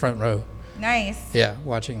 We were front row. Nice. Yeah,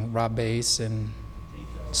 watching Rob Bass and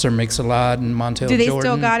Sir Mix-a-Lot and Montel Do they Jordan.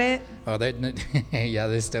 still got it? Oh, yeah,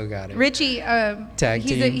 they still got it. Richie, Tag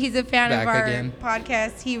team, he's a fan of back our again.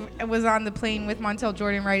 podcast. He was on the plane with Montel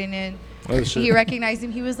Jordan riding in. Oh, shit. He recognized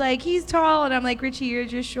him. He was like, he's tall. And I'm like, Richie, you're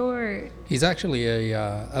just short. He's actually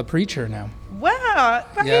a preacher now. Wow.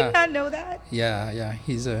 I Yeah. did not know that. Yeah,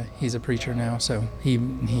 he's a preacher now. So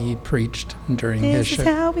he preached during his This is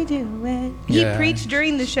show. how we do it. He Yeah. preached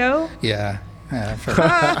during the show. Yeah,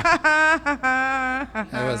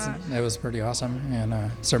 it was pretty awesome.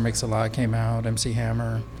 And Sir Mix-a-Lot came out, MC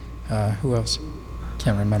Hammer, Who else?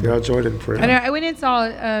 Can't remember. Yeah, I joined it for I know. I went and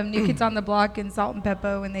saw New Kids on the Block and Salt and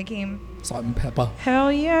Pepper when they came. Salt and Pepper.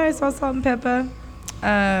 Hell yeah, I saw Salt and Pepper.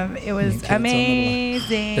 It New was Kids on the Block.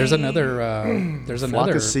 amazing. There's another. There's Flock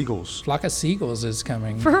another. of Seagulls. Flock of Seagulls is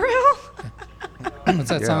coming. For real? What's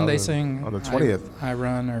that Yeah, song on they the- sing? on the 20th. I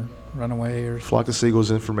run or run away or. Flock of Seagulls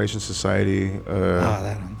Information Society.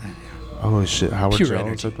 That. Oh shit, Howard Pure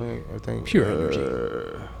Jones. Energy. I think. Pure Energy.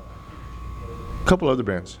 A couple other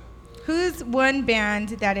bands. Who's one band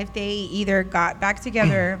that if they either got back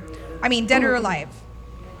together, I mean, Dead or Alive?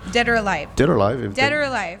 Dead or Alive? Dead or Alive. If Dead they- or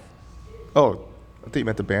Alive? Oh, I think you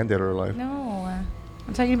meant the band Dead or Alive. No,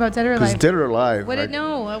 I'm talking about Dead or Because Alive. Dead or Alive. What? like,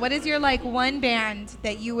 No. What is your like one band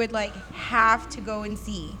that you would like have to go and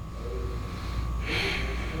see?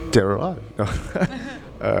 Dead or Alive. No.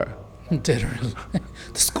 Dead or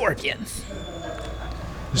the Scorpions.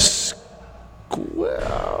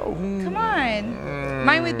 Well, Come on.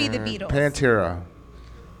 Mine would be the Beatles. Pantera.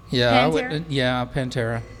 Yeah, Pantera? yeah,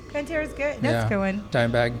 Pantera. Pantera's good. That's Yeah. a good one.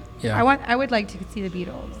 Dimebag. Yeah. I would like to see the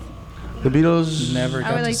Beatles. The Beatles. Never I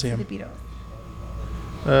got would to like see to see him. the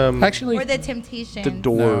Beatles. Actually, Or the Temptations. The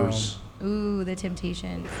Doors. Ooh, the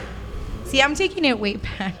Temptations. See, I'm taking it way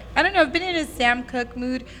back. I don't know. I've been in a Sam Cooke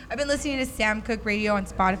mood. I've been listening to Sam Cooke radio on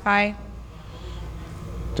Spotify.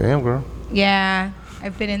 Damn, girl. Yeah,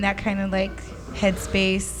 I've been in that kind of like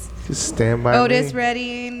headspace. Just stand by Otis me.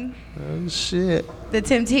 Redding, Oh shit. the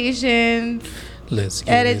Temptations, let's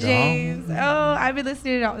get Etta it James. Oh, I've been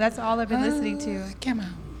listening to all. That's all I've been listening to. Come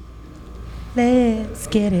on. Let's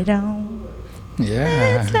get it on. Let's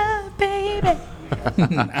Yeah. love, baby.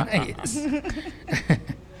 Nice.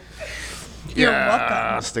 You're I'll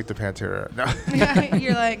welcome. stick to Pantera. No.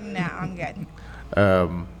 You're like, nah, I'm good.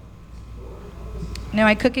 Um, No,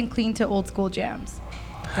 I cook and clean to old school jams.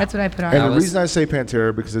 That's what I put on. and the Alice? reason I say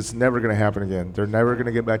Pantera because it's never gonna happen again. They're never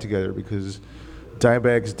gonna get back together because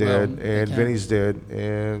Dimebag's dead they and can't. Vinny's dead,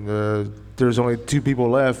 and there's only two people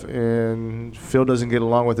left, and Phil doesn't get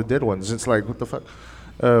along with the dead ones. It's like what the fuck.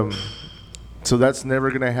 So that's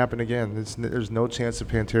never gonna happen again. There's no chance of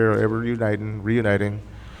Pantera ever reuniting,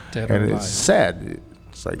 Dead or and alive. it's sad.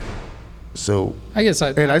 It's like so. I guess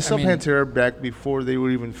I. And I saw mean, Pantera back before they were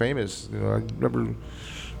even famous. You know, I remember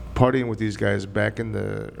partying with these guys back in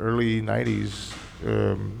the early '90s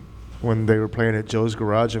when they were playing at Joe's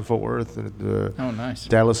Garage in Fort Worth and the Oh, nice.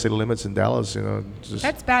 Dallas City Limits in Dallas. You know, just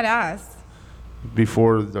That's badass.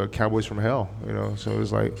 before the Cowboys from Hell. You know, so it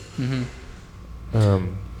was like Hmm.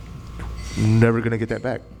 never gonna get that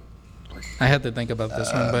back. I had to think about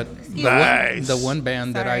this one, but Nice. the one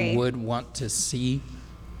band that I Sorry. would want to see,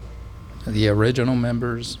 the original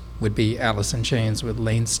members, would be Alice in Chains with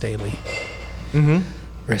Lane Staley. Mm-hmm.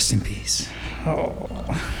 Rest in peace.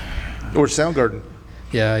 Or Soundgarden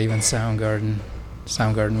Yeah, even Soundgarden.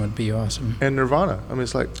 Soundgarden would be awesome. and Nirvana. I mean,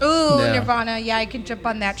 it's like Ooh, Yeah. Nirvana. Yeah, I could jump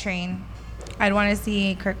on that train. I'd want to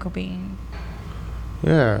see Kurt Cobain.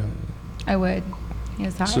 yeah. I would. He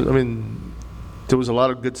was hot. So I mean, there was a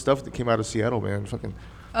lot of good stuff that came out of Seattle, man. Fucking.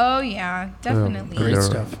 Oh yeah, definitely. Great Yeah.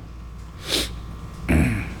 stuff.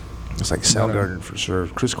 It's like Soundgarden for sure.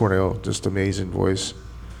 Chris Cornell, just amazing voice.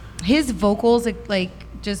 His vocals, like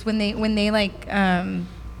just when they like,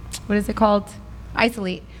 what is it called?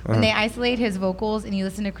 Isolate. When they isolate his vocals and you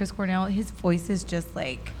listen to Chris Cornell, his voice is just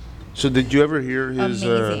like, So did you ever hear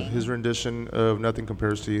Amazing. his rendition of "Nothing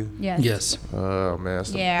Compares to You"? yes. Yes. Oh man,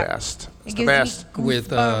 that's the Yeah. best. It It's the gives best. me With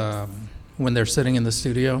goosebumps. when they're sitting in the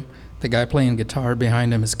studio, the guy playing guitar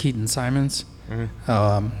behind him is Keaton Simons.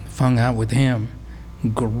 Hung out with him.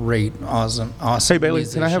 Great, awesome. Hey Bailey,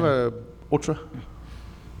 can I have musician. a ultra?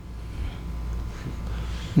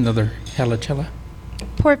 Another Hellicella?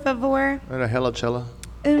 Por favor. And a Hellicella?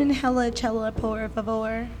 Un hellicella, por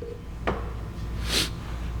favor.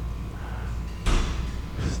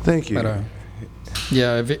 Thank you. But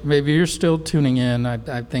yeah, if you're still tuning in,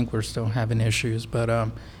 I think we're still having issues. But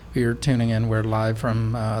if you're tuning in, we're live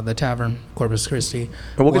from the Tavern, Corpus Christi.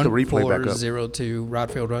 And we'll get the replay back up. 1402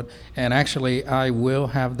 Rodfield Road. And actually, I will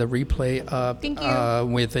have the replay up Thank you.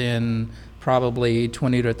 within probably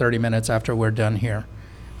 20 to 30 minutes after we're done here.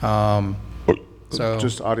 So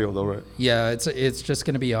Just audio though, right? yeah, it's just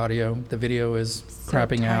going to be audio. The video is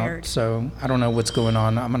crapping tired. out, so I don't know what's going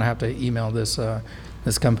on. I'm going to have to email this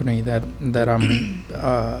this company that I'm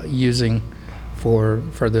using for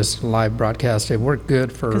this live broadcast. It worked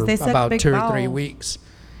good for 'Cause they suck about big 2 or 3 balls. weeks,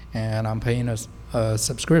 and I'm paying a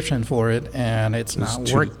subscription for it, and it's It's not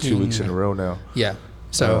two, working. 2 weeks in a row now. Yeah.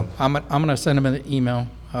 So I'm gonna send them an email,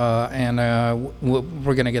 and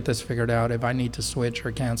we're gonna get this figured out. If I need to switch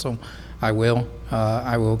or cancel, I will.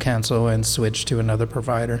 I will cancel and switch to another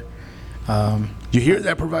provider. You hear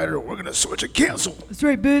that, provider? We're gonna switch and cancel. That's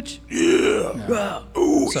right, bitch.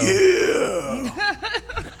 Oh So- yeah!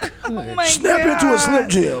 Oh my Snap into a God. Slim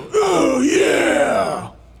Jim. Oh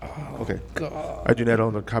yeah! Okay. I do not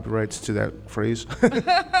own the copyrights to that phrase.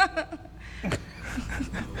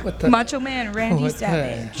 What the, Macho Man Randy what the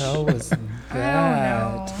Savage. hell was that?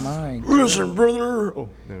 know. My Listen, brother. Oh,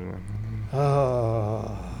 never mind.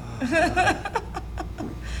 Oh.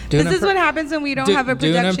 This is what happens when we don't have a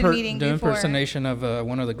production meeting do before. impersonation of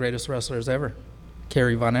one of the greatest wrestlers ever,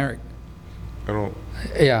 Kerry Von Erich. I don't.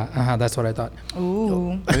 Yeah, that's what I thought.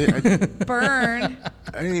 Ooh, I burn.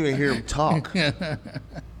 didn't even hear him talk.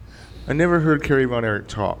 I never heard Kerry Von Erich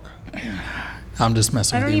talk. I'm just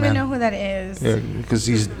messing I with don't you, even man. know who that is. Yeah, because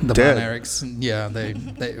he's The dead. Von Erichs, yeah,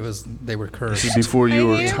 they were cursed. Before you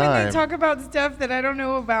I were hate it when they time, talk about stuff that I don't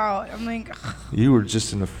know about. I'm like, ugh. you were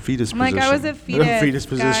just in a fetus I'm position. like, I was a fetus, fetus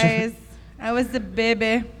position. guys. I was the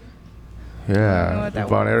baby. know Yeah, what that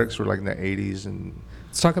Von was. Erichs were like in the 80s and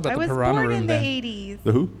Let's talk about I the was Piranha born Room in the then. 80s.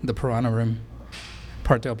 the who? The Piranha Room,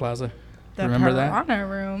 Parkdale Plaza. The Remember that? Piranha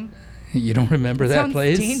Room. You don't remember that Sounds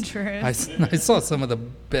place? dangerous. I saw some of the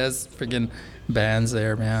best freaking bands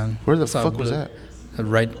there, man. Where the Saw fuck was that?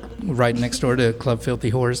 Right next door to Club Filthy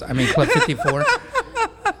Horse. I mean Club 54.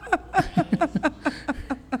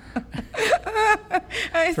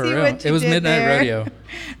 I For see real. what you It was did Midnight there. Rodeo. It was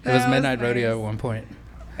That was Midnight Rodeo nice. at one point.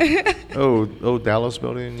 Oh, Dallas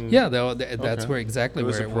building. Yeah, that's Okay. where exactly It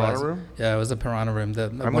was where a it Piranha was. Room? Yeah, it was a Piranha Room. I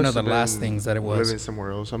One must of the have last been things that it was. Living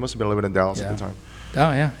somewhere else. I must have been living in Dallas Yeah. at the time.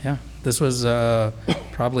 Oh yeah. This was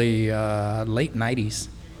probably late '90s.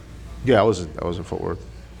 Yeah, I was in Fort Worth.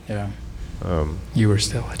 Yeah, Um, you were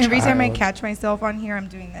still a Every time I child. catch myself on here, I'm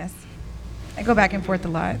doing this. I go back and forth a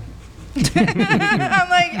lot. I'm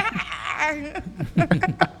like,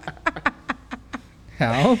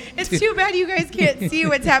 How? it's too bad you guys can't see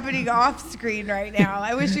what's happening off screen right now.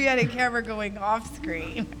 I wish we had a camera going off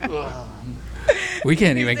screen. We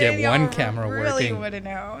can't even Then get one y'all camera really working. would have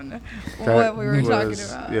known that what we were talking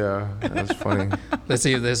was- about. Yeah, that's funny. Let's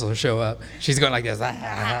see if this will show up. She's going like this.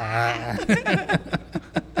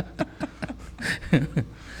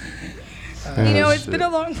 You know, Oh, it's been shit. a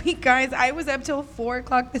long week, guys. I was up till 4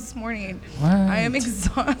 o'clock this morning. What? I am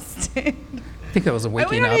exhausted. I think I was I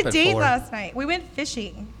waking went up on a at date 4. last night. We went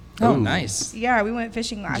fishing. Oh, Ooh. nice. Yeah, we went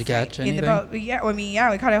fishing last you catch night in the anything? boat. Yeah, I mean,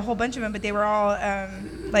 yeah, we caught a whole bunch of them, but they were all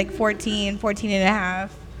like 14 and a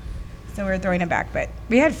half. So we were throwing them back, but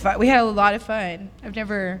we had fun. We had a lot of fun. I've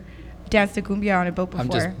never danced a cumbia on a boat before. I'm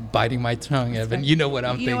just biting my tongue, Evan. You know what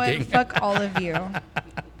I'm you thinking. know what? Fuck all of you.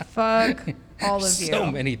 Fuck all of you.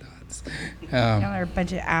 So many thoughts. Y'all are a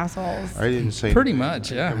bunch of assholes. I didn't say Pretty anything.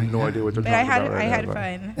 much, yeah. I have no idea what they're But I talking had about right I had now,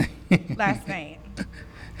 fun last night.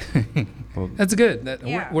 Well, That's good.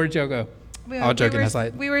 Yeah. Where'd y'all go? All joking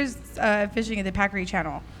aside. We were fishing at the Packery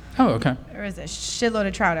Channel. Oh, okay. There was a shitload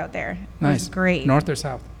of trout out there. It Nice. was great. North or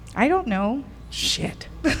south? I don't know. Shit.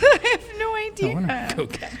 I have no I idea. want to go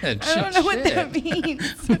catch. I don't know what that Shit.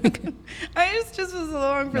 means. I just was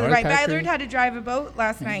along for the North ride. But I Packery? learned how to drive a boat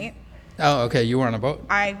last night. Oh, okay. You were on a boat.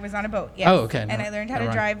 I was on a boat. Yes. Oh, okay. And I learned how to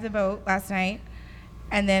Alright. drive the boat last night.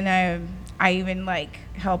 And then I even like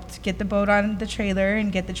helped get the boat on the trailer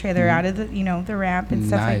and get the trailer out of the the ramp and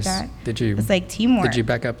stuff like Nice. that. Did you? It's like teamwork. Did you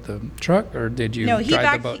back up the truck or did you No, he drive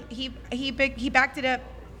backed the boat? he backed it up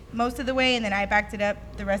most of the way, and then I backed it up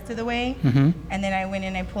the rest of the way, Mhm. and then I went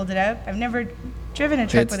and I pulled it up. I've never driven a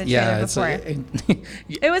truck with a trailer before.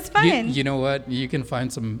 It was fun. You know what? You can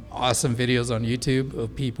find some awesome videos on YouTube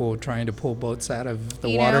of people trying to pull boats out of the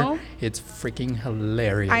You water. know? It's freaking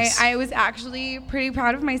hilarious. I was actually pretty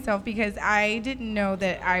proud of myself because I didn't know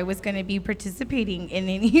that I was going to be participating in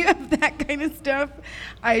any of that kind of stuff.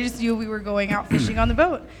 I just knew we were going out fishing on the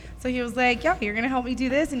boat. So he was like, yeah, you're going to help me do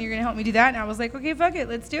this and you're going to help me do that. And I was like, okay, fuck it,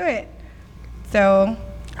 let's do it. So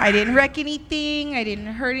I didn't wreck anything. I didn't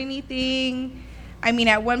hurt anything. I mean,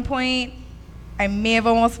 at one point, I may have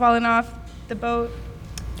almost fallen off the boat.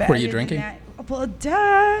 But Were you other than drinking? that- well,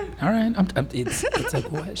 duh. All right. It's a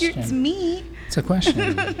question. It's me. It's a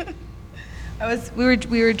question.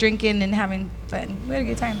 We were drinking and having fun. We had a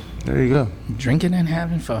good time. there you go. Drinking and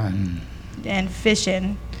having fun. And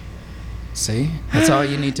fishing. See? That's all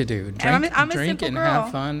you need to do. Drink, I'm a drink simple and girl.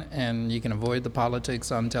 have fun, and you can avoid the politics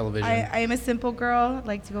on television. I am a simple girl. I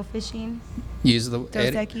like to go fishing. use the Dos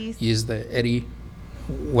Eddie, Equis. use the Eddie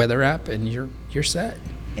weather app, and you're set.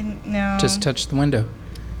 And no. Just touch the window.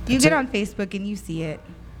 you that's get it. on Facebook and you see it.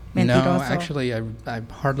 No, Mentiroso. actually, I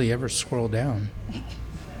hardly ever scroll down.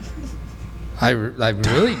 I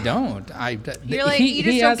really don't. You're like, you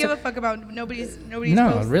just don't give a fuck about nobody's No,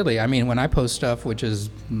 posts. really. I mean, when I post stuff, which is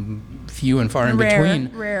few and far in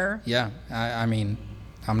between. Rare. Yeah, I mean,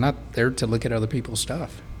 I'm not there to look at other people's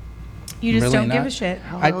stuff. You just Really don't give not. a shit.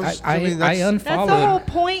 I That's the whole unfollowed.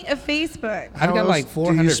 point of Facebook. I've got like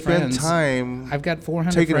 400 do you spend friends. time I've got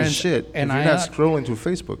 400 taking friends, a shit and if you're I not scrolling through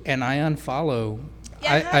Facebook? and I unfollow.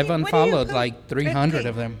 Yeah, I've what do you unfollowed poop? like 300 Okay.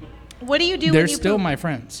 of them. What do you do They're when you still poop? my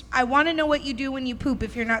friends. I want to know what you do when you poop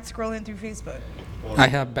if you're not scrolling through Facebook. I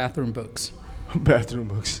have bathroom books. Bathroom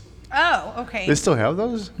books. Oh, okay. They still have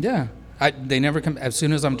those? Yeah, they never come. As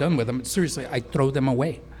soon as I'm done with them, seriously, I throw them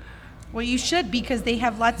away. Well, you should because they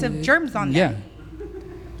have lots of germs on Yeah, them.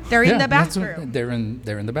 They're yeah, in the that's what- bathroom.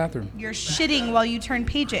 They're in the bathroom. You're shitting while you turn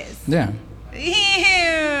pages. Yeah.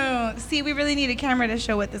 Ew. See, we really need a camera to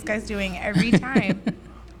show what this guy's doing every time.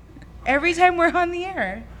 Every time we're on the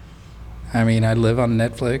air. I mean, I live on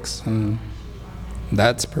Netflix, and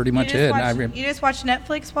that's pretty much it. You just watch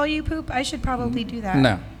Netflix while you poop? I should probably do that.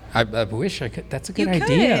 No, I wish I could. That's a good You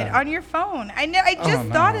idea. could on your phone. I know. I just Oh,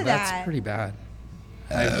 no, thought of that's that. pretty bad.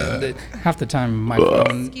 Half the time, my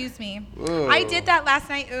phone. Excuse me. I did that last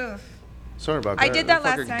night. Ugh. Sorry about that. I did that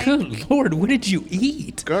last Fucking night. Good Lord, what did you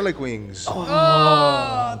eat? Garlic wings.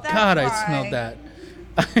 Oh, that's God, why. I smelled that.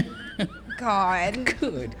 God.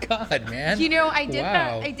 Good God, man. You know, I did Wow.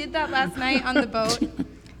 that. I did that last night on the boat,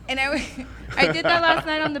 and I did that last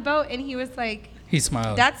night on the boat, and he was like, He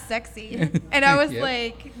smiled. "That's sexy," and I was Yep.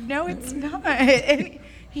 like, "No, it's not." And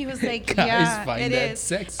he was like, Guys "Yeah, find it that is."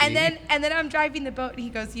 sexy. And then I'm driving the boat, and he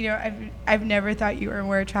goes, "You know, I've never thought you were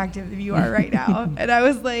more attractive than you are right now." And I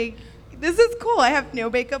was like, "This is cool. I have no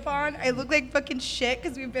makeup on. I look like fucking shit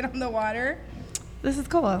because we've been on the water. This is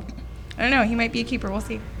cool." I don't know. He might be a keeper. We'll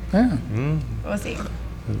see. Yeah. We'll see.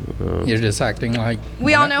 You're just acting like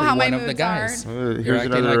We all know how my one of the moods guys. are. You're Here's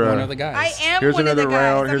acting another, like one of the guys. I am Here's one of another the guys.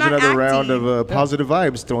 round. I'm Here's not another round acting. of positive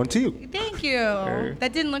vibes thrown to you. Thank you.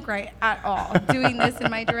 That didn't look right at all. Doing this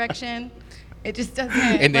in my direction, it just doesn't.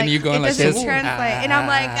 And then you going it like doesn't this. translate, and I'm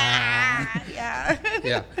like, yeah.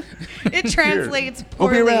 Yeah. It translates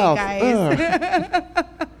Open your poorly, mouth. guys.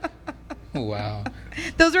 Wow.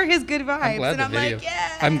 Those are his good vibes, I'm glad and the I'm video. like,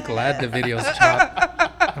 yeah. I'm glad the video's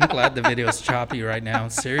I'm glad the video's choppy right now.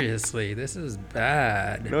 Seriously, this is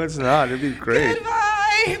bad. No, it's not. It'd be great. Good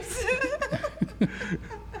vibes.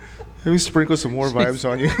 Let me sprinkle some more vibes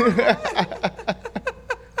on you.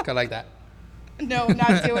 Go like that. No,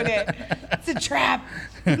 not doing it. It's a trap.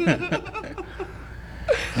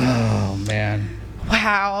 Oh man.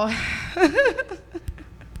 Wow.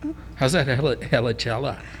 How's that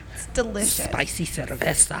helicella? It's delicious. Spicy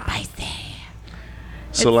cerveza.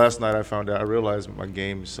 So last night I found out. I realized my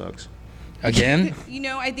game sucks. Again? You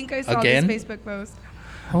know, I think I saw Again? this Facebook post.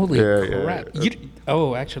 Holy Yeah, crap!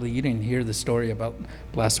 yeah. Actually, you didn't hear the story about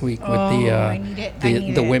last week with Oh, the I need it. I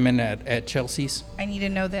need the it. women at Chelsea's. I need to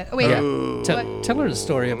know that. Oh, wait. Yeah. Oh. Tell her the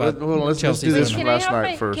story about Hold on, let's do Chelsea's this women. from last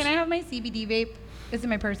night first. Can I have my CBD vape? It's in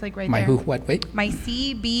my purse, like right My there. who? What? Wait. My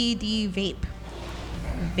CBD vape.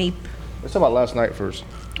 Vape. Let's talk about last night first.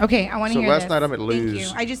 Okay, I want to So hear last this. night I'm at Thank Lou's.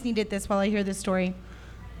 you. I just needed this while I hear this story.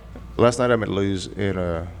 Last night I'm at Lou's, and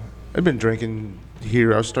I'd been drinking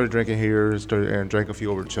here. I started drinking here, and drank a few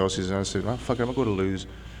over at Chelsea's, and I said, "Oh, fuck it, I'm gonna go to Lou's,"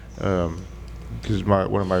 because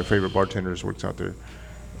one of my favorite bartenders works out there,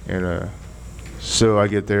 and so I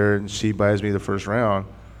get there, and she buys me the first round.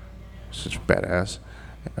 Such badass.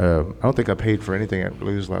 I don't think I paid for anything at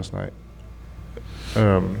Lou's last night,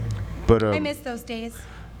 but I miss those days.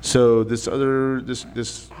 so this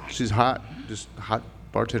she's hot, this hot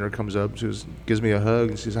bartender comes up, gives me a hug,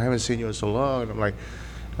 and she says, "I haven't seen you in so long." And I'm like,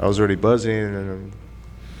 I was already buzzing, and I'm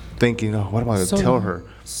thinking, "Oh, what am I going to tell her?"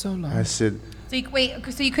 So long. I said, So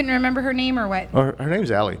so you couldn't remember her name or what? "Oh, her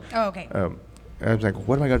name's Allie." Oh, okay. And I was like,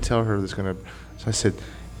 "What am I going to tell her that's going to?" So I said,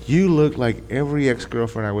 "You look like every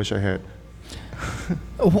ex-girlfriend I wish I had."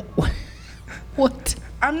 What?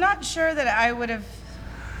 I'm not sure that I would have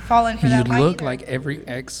fallen for You that line look either. like every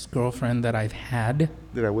ex-girlfriend that I've had,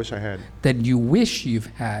 That I wish I had. that you wish you've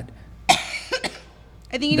had.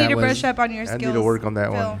 I think you that need to brush was- up on your I skills. need to work on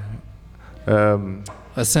that Phil. one.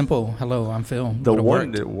 A simple hello, I'm Phil. The But it one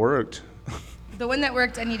worked. that worked. The one that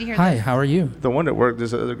worked, I need to hear Hi, this. how are you? The one that worked.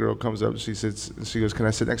 This other girl comes up. She goes, "Can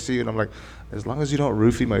I sit next to you?" And I'm like, "As long as you don't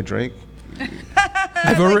roofie my drink."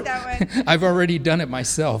 I've, like already, that one. I've already done it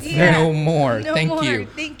myself. Yeah. No more. No Thank more. you.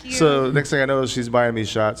 Thank you. So next thing I know, she's buying me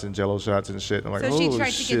shots and Jello shots and shit. I'm like, So she "Oh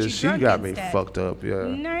tried to get shit, you she drunk got me instead. fucked up." Yeah.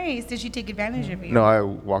 Nice. Did she take advantage of you? No, I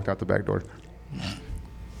walked out the back door.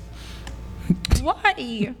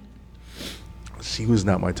 Why? She was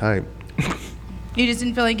not my type. You just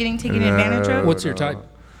didn't feel like getting taken advantage of? What's your type?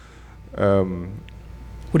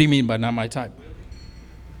 What do you mean by not my type?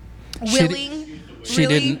 Willing. She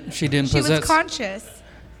really? didn't. She didn't She possess. was conscious.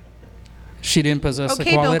 She didn't possess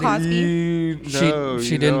Okay, the Bill quality. Cosby.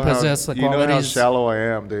 She didn't possess the You know how qualities. shallow I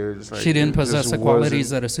am, dude. It's like, She didn't it possess just the qualities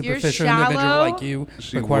wasn't- that a superficial shallow? individual like you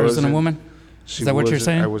She requires in a wasn't- woman. she Is that what you're wasn't-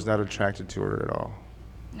 saying? I was not attracted to her at all.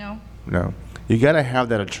 No. No. You got to have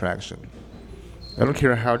that attraction. I don't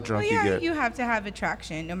care how Well, drunk yeah, you get. you have to have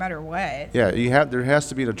attraction no matter what. Yeah, you have. There has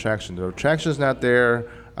to be an attraction. The attraction's not there.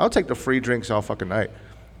 I'll take the free drinks all fucking night.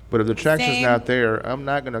 But if the attraction's Same. not there, I'm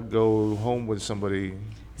not gonna go home with somebody.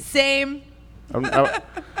 Same.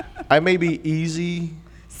 I may be easy,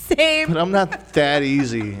 but Same. I'm not that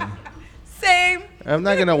easy. Same. I'm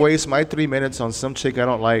not gonna waste my 3 minutes on some chick I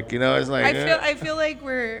don't like. You know, it's like I feel like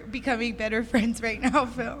we're becoming better friends right now,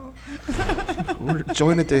 Phil. we're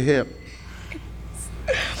joined at the hip.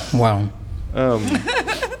 Wow.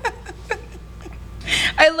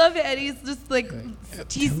 I love Eddie's just like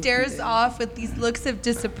he stares off with these looks of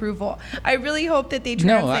disapproval. I really hope that they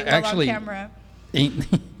No, translate well actually- on camera.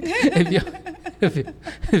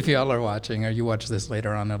 if y'all are watching or you watch this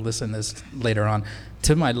later on or listen this later on,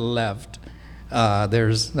 to my left,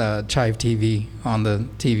 there's Chive TV on the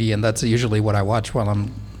TV, and that's usually what I watch while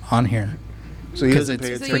I'm on here. So he 'Cause doesn't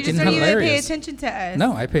pay it's So you attention. just freaking don't even pay hilarious. attention to us.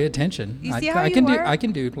 No, I pay attention. You see I, how I you can do are? I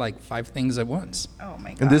can do like 5 things at once. Oh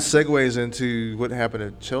my god. And this segues into what happened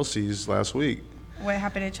at Chelsea's last week. What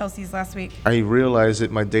happened at Chelsea's last week? I realized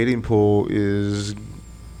that my dating pool is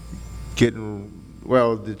getting,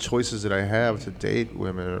 well, the choices that I have to date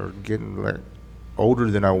women are getting like older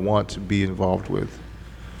than I want to be involved with.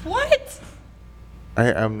 What?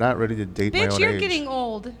 I'm not ready to date my Bitch, own you're age. getting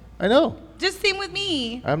old. I know. Just same with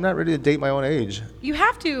me. I'm not ready to date my own age You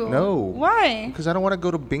have to. No. Why? because I don't want to go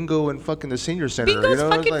to bingo and fucking the senior center. Bingo's you know?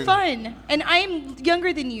 It's fucking like- fun, and I'm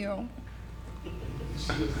younger than you.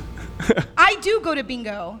 I do go to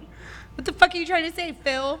bingo. What the fuck are you trying to say,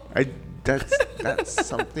 Phil? That's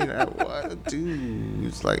something I want to do.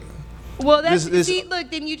 It's like, Well, that's This- see. Look,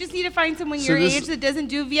 then you just need to find someone So your this- age that doesn't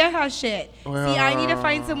do vieja shit. See, I need to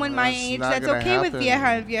find someone my That's age not that's gonna okay with happen. vieja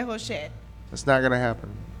and viejo shit. it's not gonna happen.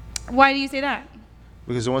 Why do you say that?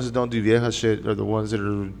 Because the ones that don't do vieja shit are the ones that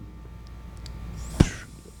are.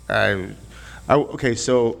 Okay,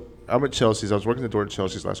 so I'm at Chelsea's. I was working the door at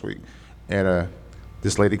Chelsea's last week, and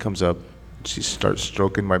this lady comes up. She starts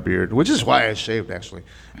stroking my beard, which is why I shaved actually.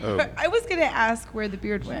 I was gonna ask where the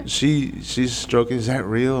beard went. She's stroking. Is that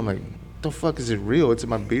real? I'm like, what the fuck is it real? It's in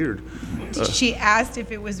my beard. She asked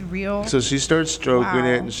if it was real. So she starts stroking Wow.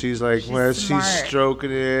 it, and she's like, She's well, smart. she's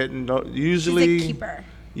stroking it, and She's a keeper.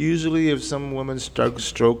 Usually, if some woman starts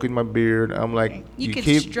stroking my beard, I'm like, You could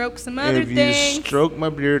keep, stroke some other if things. you stroke my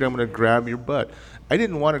beard, I'm gonna grab your butt. I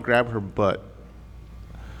didn't want to grab her butt.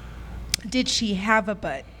 Did she have a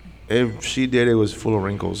butt? If she did, it was full of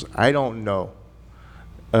wrinkles. I don't know.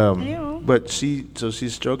 Ew. But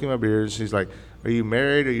she's stroking my beard. She's like, "Are you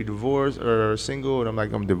married? Are you divorced or single?" And I'm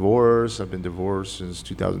like, "I'm divorced. I've been divorced since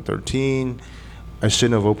 2013." I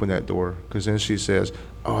shouldn't have opened that door because then she says,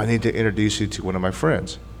 "Oh, I need to introduce you to one of my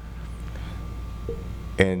friends."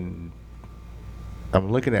 And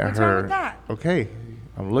I'm looking at What's her. wrong with that? Okay,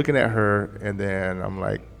 I'm looking at her, and then I'm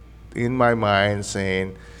like, in my mind,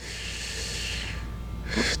 saying,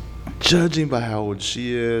 judging by how old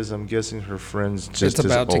she is, I'm guessing her friend's just It's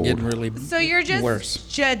about as to old. get really So you're just worse.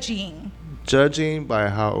 judging. Judging by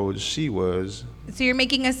how old she was, So you're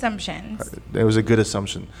making assumptions. it was a good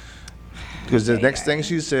assumption. Because the next thing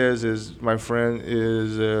she says is, my friend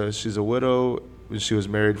is, she's a widow, and she was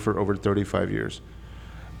married for over 35 years.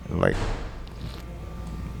 And like,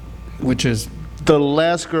 which is the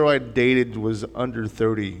last girl I dated was under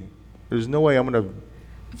 30. There's no way I'm gonna.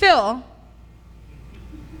 Phil,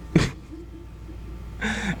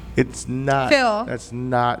 It's not. Phil. That's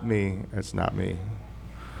not me. That's not me.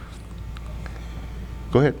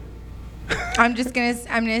 Go ahead. I'm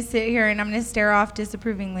gonna sit here and I'm gonna stare off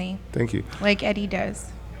disapprovingly, Thank you. like Eddie does.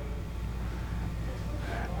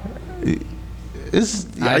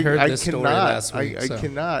 I heard this story last week, I so.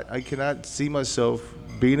 cannot see myself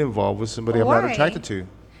being involved with somebody I'm not Why? attracted to.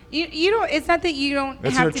 You don't. It's not that you don't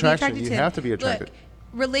That's have an to attraction. be attracted You to. have to be attracted. Look,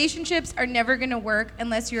 relationships are never gonna work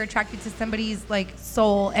unless you're attracted to somebody's like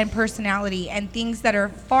soul and personality and things that are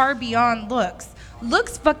far beyond looks.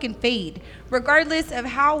 Looks fucking fade. Regardless of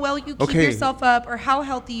how well you keep Okay. yourself up or how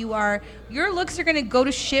healthy you are, your looks are gonna go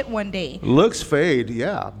to shit one day. Looks fade,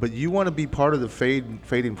 yeah, but you want to be part of the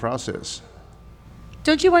fading process.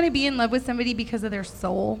 Don't you want to be in love with somebody because of their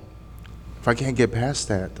soul? If I can't get past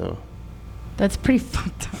that, though, That's pretty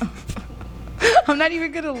fucked up. I'm not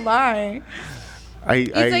even gonna lie.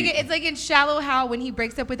 It's like in Shallow Hal when he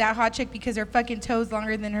breaks up with that hot chick because her fucking toe's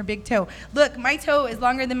longer than her big toe. Look, my toe is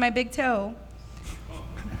longer than my big toe.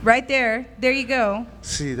 Right there. There you go.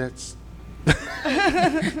 See, that's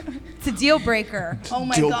It's a deal breaker. Oh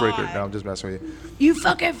my deal god. breaker. No, I'm just messing with you. You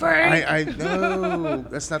fucking freak. I know.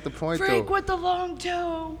 That's not the point, Freak though. with the long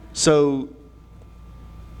toe. So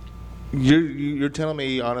you're telling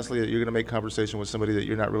me honestly that you're gonna make conversation with somebody that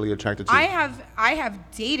you're not really attracted to? I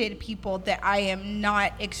have dated people that I am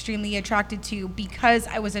not extremely attracted to because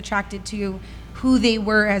I was attracted to who they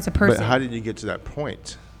were as a person. But how did you get to that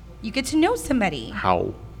point? You get to know somebody.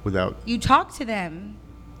 How? Without? You talk to them.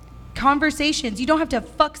 Conversations. You don't have to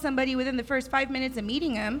fuck somebody within the first 5 minutes of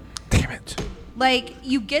meeting them. Damn it. Like,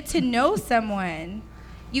 you get to know someone.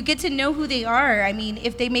 You get to know who they are. I mean,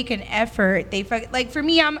 if they make an effort, like for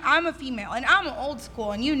me, I'm a female and I'm old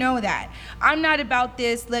school, and you know that. I'm not about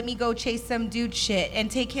this. Let me go chase some dude shit and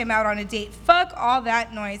take him out on a date. Fuck all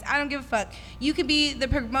that noise. I don't give a fuck. You could be the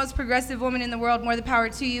most progressive woman in the world. More the power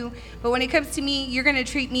to you. But when it comes to me, you're gonna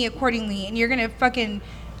treat me accordingly, and you're gonna fucking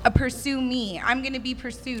pursue me. I'm gonna be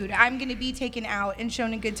pursued. I'm gonna be taken out and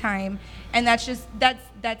shown a good time, and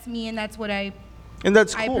that's me, and that's what I And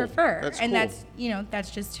that's cool. I prefer. That's and cool. that's, that's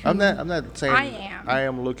just who I'm not saying I am. I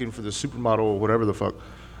am looking for the supermodel or whatever the fuck,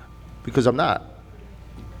 because I'm not.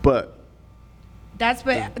 But That's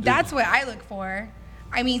what I look for.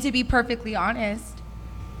 I mean, to be perfectly honest,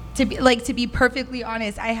 to be perfectly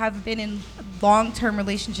honest, I have been in long-term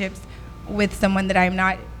relationships with someone that I'm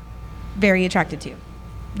not very attracted to.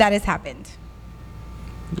 That has happened.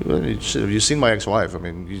 shit, have you seen my ex-wife? I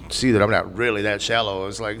mean, you see that I'm not really that shallow.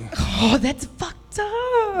 It's like, Oh, that's fucked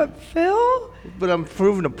up, Phil. but I'm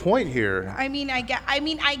proving a point here. I mean, I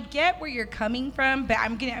get where you're coming from, but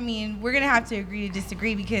we're gonna have to agree to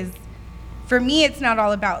disagree, because for me, it's not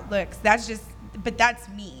all about looks. That's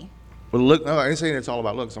me. But look, no, I ain't saying it's all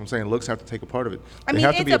about looks. I'm saying looks have to take a part of it. I They mean,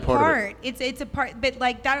 have to it's be a a part of part. it. It's a part, but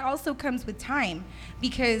like that also comes with time,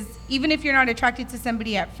 because even if you're not attracted to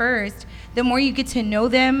somebody at first, the more you get to know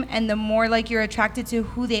them and the more like you're attracted to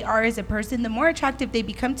who they are as a person, the more attractive they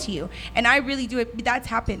become to you. And I really do it. That's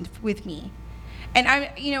happened with me. And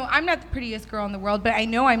I'm not the prettiest girl in the world, but I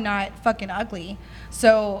know I'm not fucking ugly.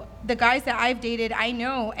 So the guys that I've dated, I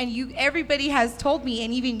know, and everybody has told me,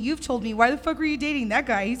 and even you've told me, why the fuck were you dating that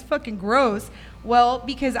guy? He's fucking gross. Well,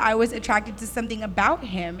 because I was attracted to something about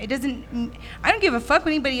him. I don't give a fuck what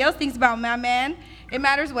anybody else thinks about my man. It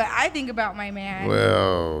matters what I think about my man.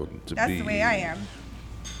 Well, That's the way I am.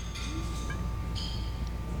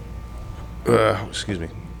 Excuse me.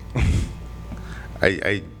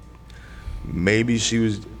 I maybe she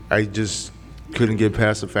was. I just couldn't get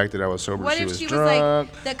past the fact that I was sober. What she if was she drunk,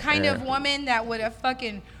 was like the kind of and- woman that would have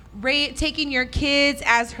fucking taken your kids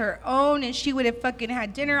as her own, and she would have fucking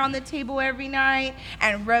had dinner on the table every night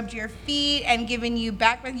and rubbed your feet and given you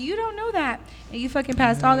back? You don't know that. And you fucking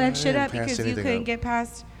passed all that shit didn't up pass because you anything couldn't up. get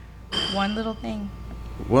past one little thing.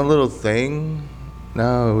 One little thing.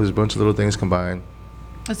 No, it was a bunch of little things combined.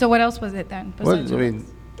 So what else was it then? Well, besides I your mean,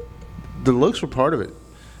 looks? the looks were part of it,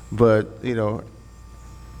 but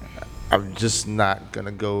I'm just not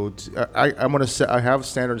gonna go. I'm gonna set. I have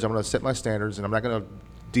standards. I'm gonna set my standards, and I'm not gonna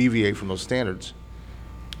deviate from those standards.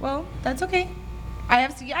 Well, that's okay.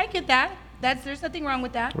 I get that. There's nothing wrong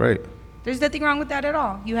with that. Right. There's nothing wrong with that at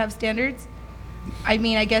all. You have standards. I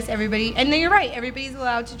mean, I guess everybody, and then you're right. Everybody's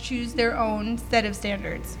allowed to choose their own set of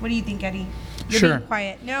standards. What do you think, Eddie? You're Sure. being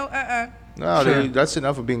quiet. No, No, Sure. dude, that's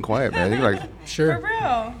enough of being quiet, man. You're like, Sure. For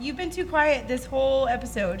real. You've been too quiet this whole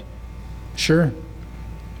episode. Sure.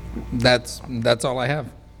 That's all I have.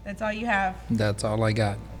 That's all you have. That's all I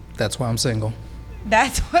got. That's why I'm single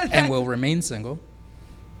That's what. and will remain single.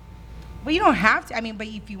 Well, you don't have to. I mean, but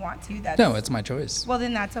if you want to, that's. No, it's my choice. Well,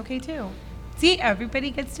 then that's okay too. See,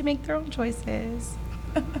 everybody gets to make their own choices.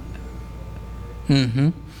 Mm-hmm.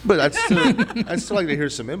 but I'd still like to hear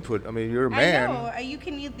some input. I mean, you're a man. I know. You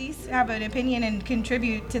can at least have an opinion and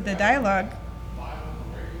contribute to the dialogue.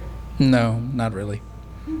 No, not really.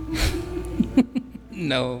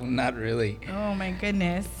 No, not really. Oh my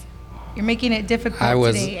goodness. You're making it difficult I today,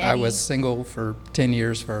 was Eddie. single for 10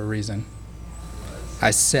 years for a reason.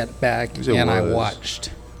 I sat back Yes, it and I was.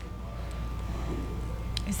 watched.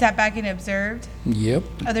 I sat back and observed Yep.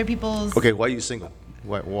 other people's. Okay, why are you single?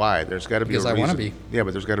 Why? There's got to be Because a I reason. wanna be. Yeah,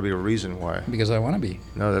 but there's got to be a reason why. Because I want to be.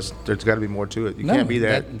 No, there's got to be more to it. You No, can't be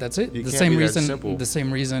that. That's it. You The can't same be that reason. simple. The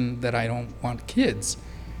same reason that I don't want kids.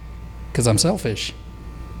 Because I'm selfish.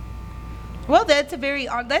 Well, that's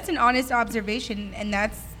an honest observation, and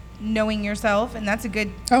that's knowing yourself, and that's a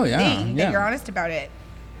good Oh, yeah, thing yeah. that you're honest about it.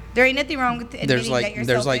 There ain't nothing wrong with admitting There's that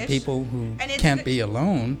you're like selfish. people who And it's- can't be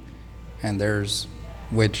alone, and those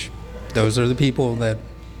are the people that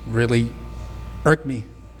really irk me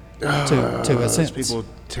to a Those sense. people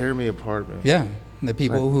tear me apart, man. Yeah, the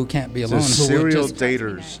people who can't be The alone, who will serial just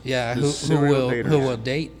daters. yeah, The who serial will daters.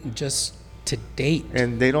 date just to date,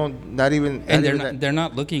 And they don't, not even, and not even they're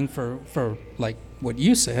not looking for like what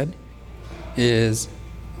you said is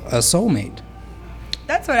a soulmate.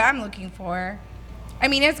 That's what I'm looking for. I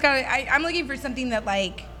mean, I'm looking for something that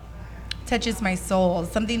like touches my soul,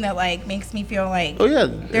 something that like makes me feel like Oh yeah,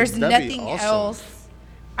 there's that'd be nothing awesome. else.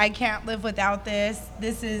 I can't live without this.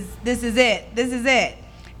 This is it. This is it.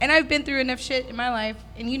 And I've been through enough shit in my life,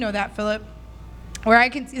 and you know that, Philip, where I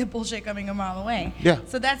can see the bullshit coming a mile away. Yeah.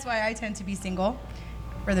 So that's why I tend to be single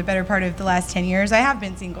for the better part of the last 10 years. I have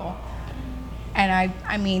been single. And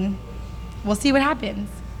I mean, we'll see what happens.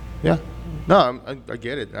 Yeah. No, I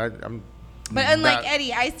get it. I'm. But unlike not,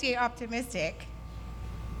 Eddie, I stay optimistic.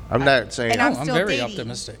 I'm not saying. and I'm I'm still very dating.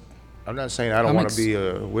 optimistic. I'm not saying I don't I'm want to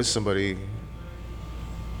be with somebody.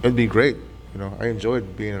 It'd be great. You know, I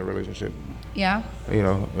enjoyed being in a relationship. Yeah. You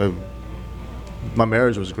know, my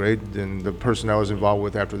marriage was great, and the person I was involved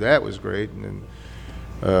with after that was great, and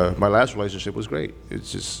then my last relationship was great.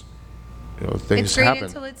 It's just, you know, things It's great happen.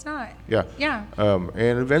 until it's not. Yeah. Yeah.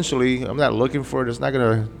 And eventually, I'm not looking for it. It's not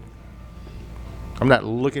gonna. I'm not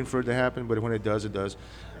looking for it to happen, but when it does, it does,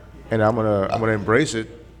 and I'm gonna embrace it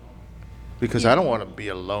because I don't want to be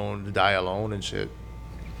alone, die alone, and shit.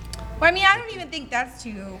 Well, I mean, I don't even think that's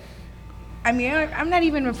too. I mean, I'm not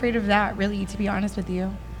even afraid of that, really, to be honest with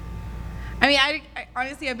you. I mean, I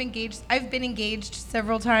honestly, I've been engaged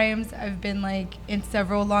several times. I've been like in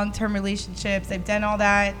several long-term relationships. I've done all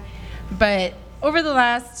that, but over the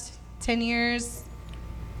last 10 years,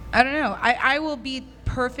 I don't know. I will be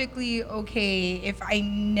perfectly okay if I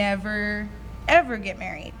never ever get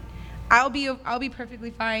married. I'll be perfectly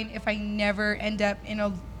fine if I never end up in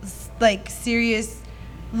a like serious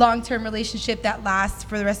long-term relationship that lasts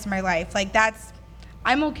for the rest of my life. Like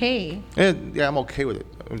I'm okay. And yeah, I'm okay with it.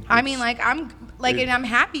 I mean, like it- and I'm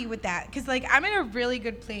happy with that because like I'm in a really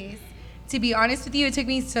good place. To be honest with you, it took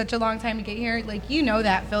me such a long time to get here. Like, you know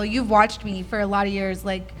that, Phil. You've watched me for a lot of years,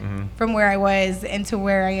 like from where I was and to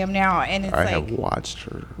where I am now, and it's I like, have watched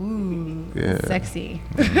her. ooh, Yeah. sexy.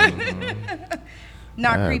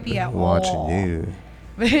 Not I've creepy been at all. watching you.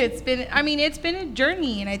 But it's been a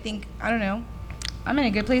journey, and I think, I don't know, I'm in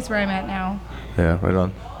a good place where I'm at now. Yeah, right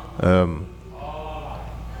on.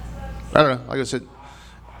 I don't know. Like I said,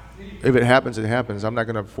 if it happens, it happens. I'm not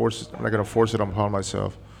gonna force it upon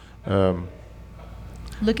myself.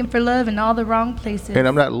 Looking for love in all the wrong places. And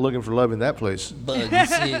I'm not looking for love in that place. But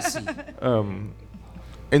see.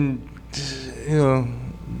 And you know,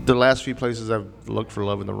 the last few places I've looked for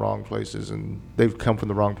love in the wrong places, and they've come from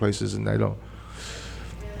the wrong places, and I don't.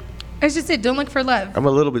 It's just it. Don't look for love. I'm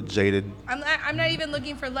a little bit jaded. I'm not even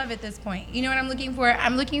looking for love at this point. You know what I'm looking for?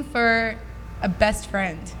 I'm looking for a best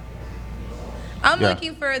friend. I'm Yeah.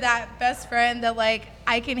 looking for that best friend that like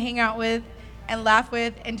I can hang out with and laugh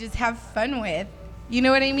with and just have fun with. You know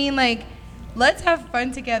what I mean? Like, let's have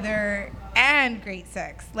fun together and great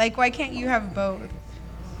sex. Like, why can't you have both?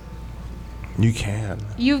 You can.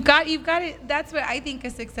 You've got it. That's what I think a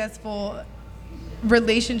successful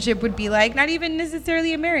relationship would be like. Not even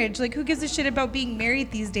necessarily a marriage. Like, who gives a shit about being married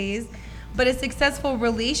these days? But a successful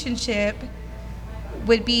relationship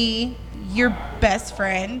would be your best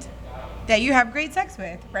friend that you have great sex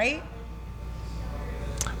with, right?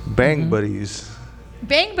 Bang buddies.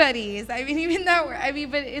 Bang buddies. I mean, even that. I mean,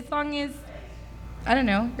 but as long as I don't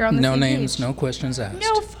know, you're on the No same names, page. no questions asked.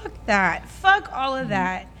 No, fuck that. Fuck all of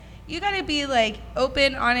that. You gotta be like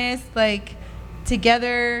open, honest, like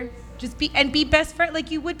together. Just be best friend like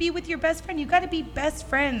you would be with your best friend. You gotta be best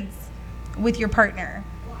friends with your partner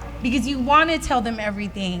because you want to tell them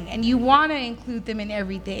everything and you want to include them in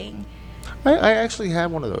everything. I actually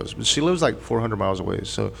have one of those, but she lives like 400 miles away.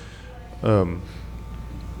 So,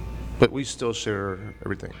 but we still share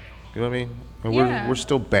everything. You know what I mean? And Yeah. we're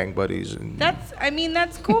still bang buddies. And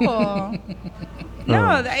That's cool. No,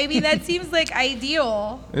 I mean that seems like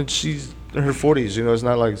ideal. And she's in her 40s. You know, it's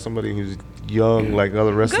not like somebody who's young like all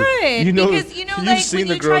the rest of. Good, You know, because you know, you've like seen when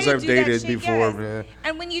the you try girls to I've do that dated shit, before, yes. man.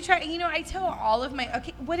 And when you try, you know, I tell all of my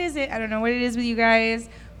what is it? I don't know what it is with you guys,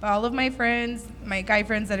 but all of my friends, my guy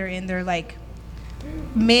friends that are in their like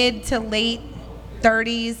mid to late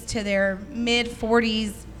 30s to their mid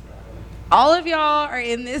 40s, all of y'all are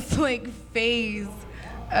in this like phase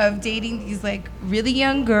of dating these like really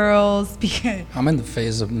young girls because. I'm in the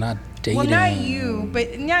phase of not dating. Well, not you,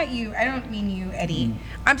 but not you. I don't mean you, Eddie.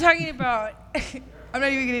 I'm talking about I'm not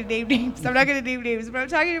even gonna name names. I'm not gonna name names, but I'm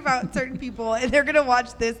talking about certain people, and they're gonna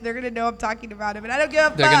watch this. They're gonna know I'm talking about them, and I don't give a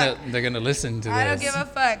fuck. They're gonna listen to this. I don't give a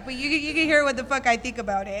fuck. But you can hear what the fuck I think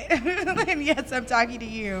about it. And yes, I'm talking to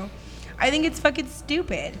you. I think it's fucking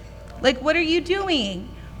stupid. Like, what are you doing?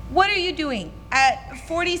 What are you doing? At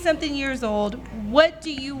 40-something years old, what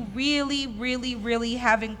do you really, really, really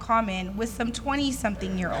have in common with some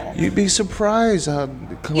 20-something-year-old? You'd be surprised how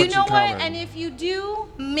You know what? And if you do,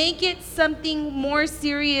 make it something more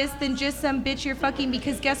serious than just some bitch you're fucking,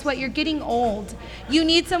 because guess what? You're getting old. You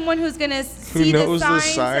need someone who's going to see knows the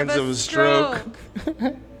signs of a stroke.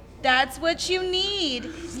 That's what you need.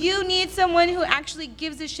 You need someone who actually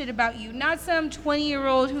gives a shit about you, not some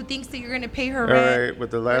 20-year-old who thinks that you're going to pay her All rent. right,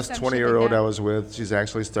 but the or last some shit like 20-year-old that. I was with, she's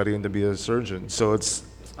actually studying to be a surgeon. So it's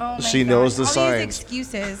Oh my she God. knows the All signs.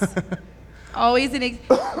 These excuses. Always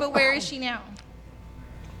but where is she now?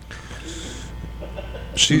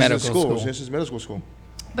 She's Medical in school. school. She's in medical school.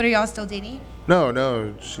 But are y'all still dating?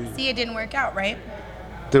 No, she. See, it didn't work out, right?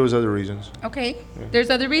 There was other reasons. Okay, there's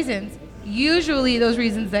other reasons. Usually those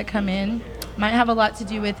reasons that come in might have a lot to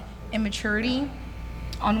do with immaturity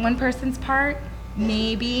on one person's part,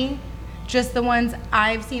 maybe. Just the ones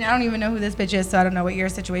I've seen. I don't even know who this bitch is, so I don't know what your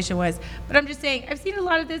situation was. But I'm just saying, I've seen a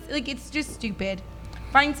lot of this. Like, it's just stupid.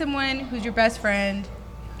 Find someone who's your best friend,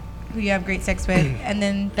 who you have great sex with, and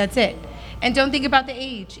then that's it. And don't think about the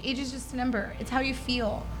age. Age is just a number. It's how you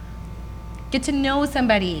feel. Get to know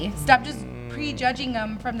somebody. Stop just prejudging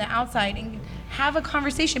them from the outside and have a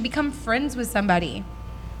conversation. Become friends with somebody.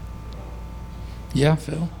 Yeah,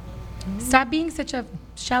 Phil. Stop being such a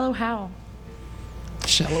shallow Hal.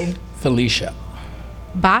 Shallow Felicia.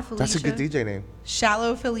 Bye, Felicia. That's a good DJ name.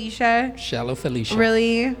 Shallow Felicia. Shallow Felicia.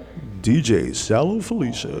 Really? DJ Shallow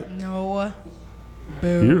Felicia. No.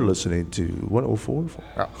 You're listening to 104.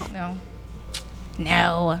 Oh. No.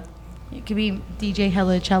 No. It could be DJ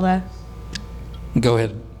Helachella. Go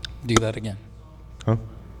ahead. Do that again. Huh?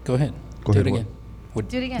 Go ahead. Go do ahead, it what? again. What,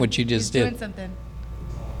 Do it again. What you He's just doing did. something.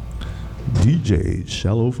 DJ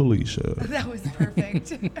Shallow Felicia. That was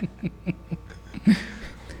perfect.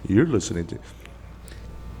 You're listening to.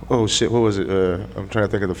 Oh shit! What was it? I'm trying to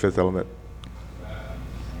think of the Fifth Element.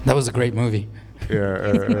 That was a great movie.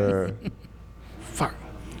 Yeah. Fuck.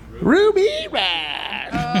 Ruby Rad.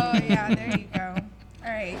 Oh, yeah, there you go.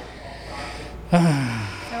 All right.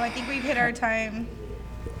 So I think we've hit our time.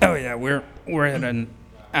 Oh yeah, we're at an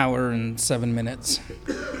hour and 7 minutes.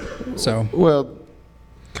 So Well,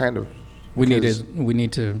 kind of. we because-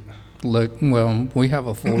 need to look. Well, we have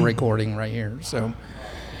a full recording right here, so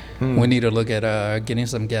we need to look at getting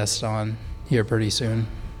some guests on here pretty soon.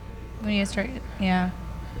 We need to start. Yeah,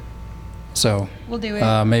 So we'll do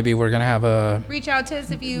it. maybe we're gonna have a Reach out to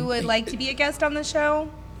us if you would like to be a guest on the show.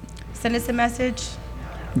 Send us a message.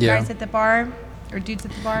 Guys at the bar or dudes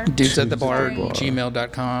at the bar. dudes at the bar Sorry.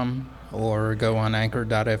 gmail.com, or go on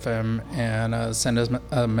anchor.fm and send us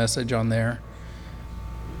a message on there.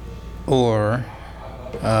 Or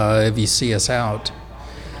if you see us out,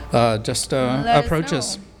 just Let us approach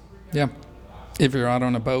us. know. Yeah. If you're out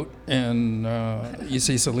on a boat and you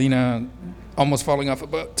see Selena almost falling off a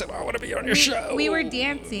boat, tell her, I want to be on your show. We were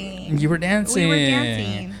dancing. You were dancing. We were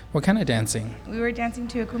dancing. What kind of dancing? We were dancing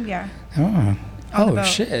to a cumbia. Oh, On the boat.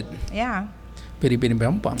 shit. Yeah. Bitty bitty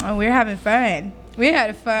bum bum. Oh, we were having fun. We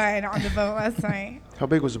had fun on the boat last night. How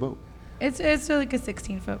big was the boat? It's like a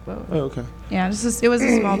 16-foot boat. Oh, okay. Yeah, it was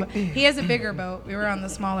a small boat. He has a bigger boat. We were on the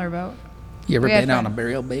smaller boat. You ever We had been on a fun.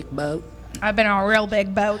 real big boat? I've been on real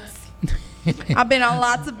big boats. I've been on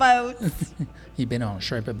lots of boats. You been on a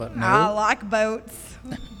shrimp boat? No. I like boats.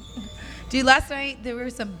 Dude, last night there were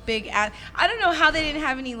some big ass. I don't know how they didn't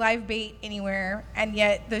have any live bait anywhere, and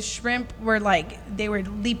yet the shrimp were they were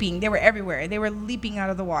leaping. They were everywhere. They were leaping out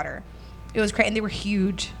of the water. It was crazy, and they were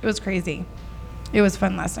huge. It was crazy. It was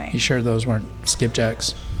fun last You night. sure those weren't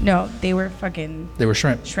skipjacks? No, they were fucking They were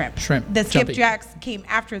shrimp. shrimp. Shrimp. The Jumping. skipjacks came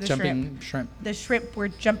after the shrimp. Jumping shrimp. The shrimp were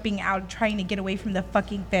jumping out, trying to get away from the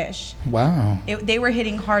fucking fish. Wow. They were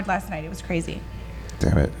hitting hard last night. It was crazy.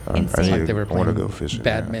 Damn it! Insane. Like they were I want to playing go fishing.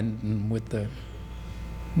 badminton with the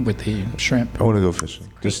shrimp. I want to go fishing.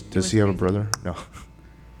 It Does was he have a crazy. brother? No.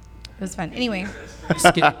 It was fun. Anyway,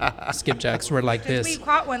 Skipjacks were like we this.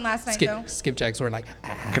 caught one last night, though. Skipjacks were like,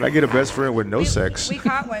 Can I get a best friend with no We- sex? We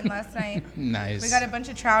caught one last night. nice. We got a bunch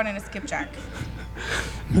of trout and a skipjack.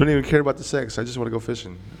 I don't even care about the sex. I just want to go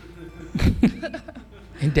fishing.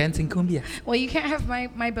 And dancing cumbia. Well, you can't have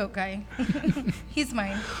my boat guy. He's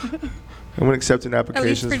mine. I'm accepting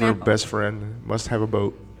applications for for a now. best friend. Must have a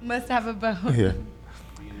boat. Must have a boat. Yeah.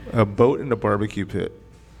 A boat and a barbecue pit.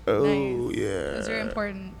 Oh, Nice. yeah. Those are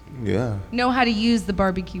important. Yeah. Know how to use the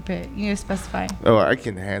barbecue pit. You need to specify. Oh, I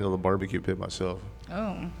can handle the barbecue pit myself.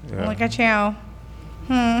 Oh, Yeah. look at you.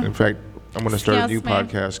 In fact, I'm going to start a new Excuse me.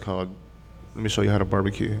 podcast called Let Me Show You How to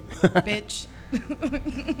Barbecue. Bitch.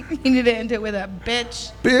 You need to end it with a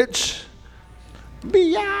bitch. Bitch.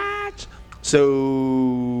 Biatch.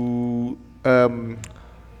 So,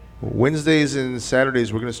 Wednesdays and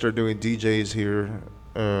Saturdays, we're going to start doing DJs here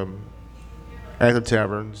at the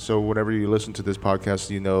tavern. So, whenever you listen to this podcast,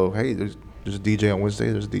 you know, hey, there's a DJ on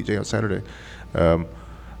Wednesday, there's a DJ on Saturday.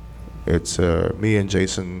 It's me and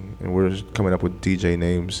Jason, and we're coming up with DJ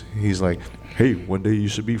names. He's like, hey, one day you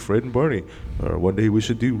should be Fred and Barney, or one day we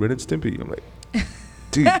should do Ren and Stimpy. I'm like,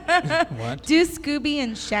 dude, What? Do Scooby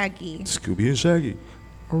and Shaggy. Scooby and Shaggy.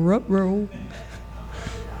 Ruh-roh.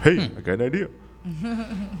 Hey, I got an idea.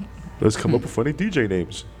 Let's come up with funny DJ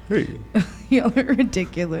names. Hey, Y'all are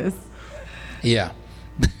ridiculous. Yeah.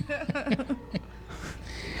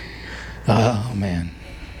 Oh man.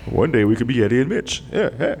 one day we could be Eddie and Mitch. Yeah,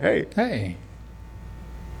 hey. Hey.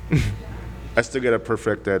 I still gotta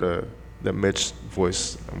perfect that Mitch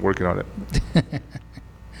voice. I'm working on it.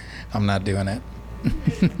 I'm not doing it.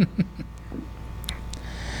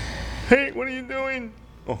 Hey, what are you doing?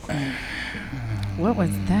 Oh, What was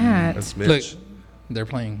that? that's Look, Mitch. they're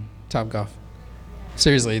playing Top Golf.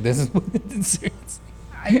 Seriously, this is what seriously.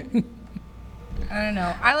 I don't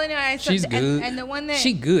know. All I know, I saw She's good. And the one that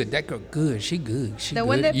She good. That girl good. She good. She the good.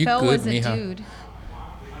 one that You fell good, was a mija. dude.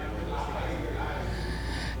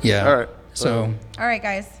 Yeah. All right. So, All right,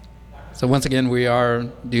 guys. so once again, we are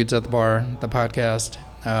Dudes at the Bar, the podcast.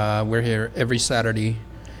 We're here every Saturday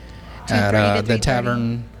 2:30 at to the 3:30.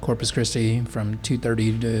 Tavern, Corpus Christi, from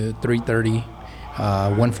 2:30 to 3:30.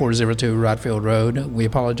 1402 Rodfield Road. We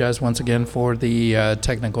apologize once again for the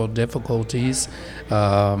technical difficulties.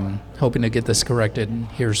 Hoping to get this corrected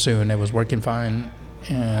here soon. It was working fine,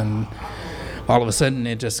 and all of a sudden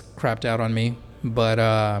it just crapped out on me.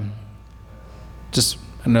 But just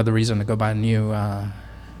another reason to go buy a new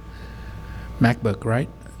MacBook, right?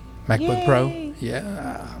 MacBook Pro. Yay.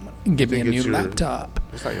 Yeah, give me a think it's new your- laptop.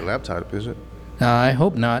 It's not your laptop, is it? I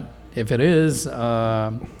hope not. If it is,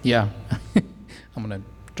 yeah, I'm gonna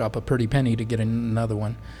drop a pretty penny to get another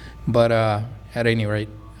one. But at any rate,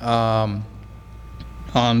 on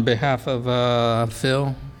behalf of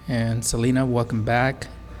Phil and Selena, welcome back.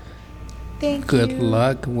 Thank Good you.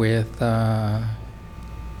 luck with the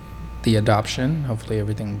adoption. Hopefully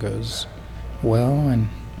everything goes well and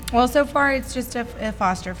Well, so far it's just a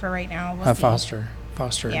foster for right now. We'll a see.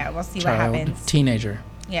 foster Yeah, we'll see what child, happens. teenager.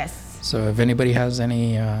 Yes. So if anybody has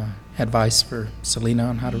any advice for Selena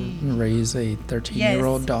on how to raise a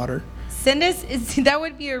 13-year-old Yes. daughter, Send us. That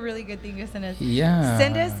would be a really good thing to send us. yeah,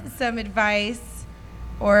 Send us some advice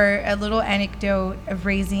or a little anecdote of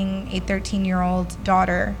raising a 13-year-old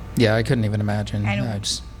daughter. Yeah, I couldn't even imagine. I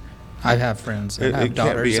don't- I have friends that It have can't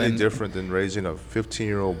daughters, be any and different than raising a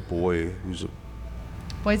 15-year-old boy who's a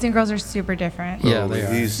Boys and girls are super different. Yeah, oh, they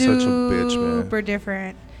are. he's such a bitch, man. Super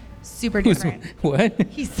different. Super Who's- different. what?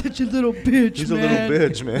 He's such a little bitch, He's a man. little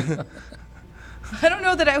bitch, man. I don't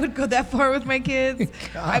know that I would go that far with my kids.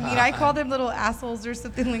 I mean, I call them little assholes or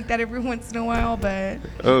something like that every once in a while, but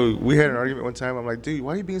Oh, we had an argument one time. I'm like, dude,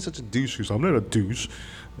 why are you being such a douche? He goes, I'm not a douche.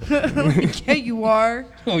 yeah, you are.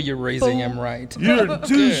 Oh, you're raising him right. You're a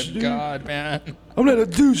douche, Good dude. God, man. I'm not a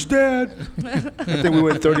douche, Dad. I think we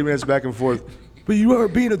went 30 minutes back and forth. But you are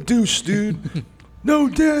being a douche, dude. No,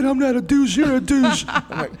 Dad, I'm not a douche. You're a douche. I'm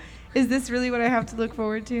like, Is this really what I have to look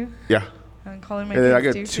forward to? yeah. I'm calling my And then I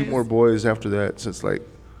kids got douches? two more boys after that. So it's like,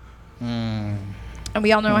 And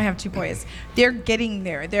we all know I have two boys. They're getting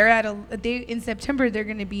there. They're at in September they're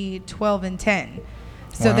going to be 12 and 10.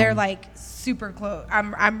 So Wow. they're like super close.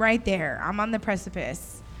 I'm right there. I'm on the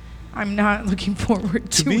precipice. I'm not looking forward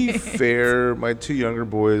to to be it. fair, my two younger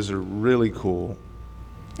boys are really cool.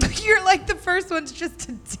 You're like the first one's just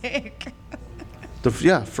a dick.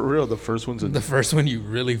 Yeah, for real, the first one's a The first one you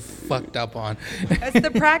really fucked up on. That's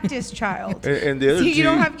the practice child. and the other See, you two,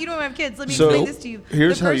 don't have kids. Let me So, explain this to you.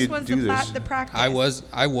 here's the how first you one's do the, this. the practice. I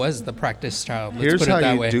was the practice child. Let's here's put it how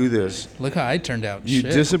that you way. do this. Look how I turned out. You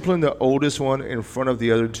Shit. discipline the oldest one in front of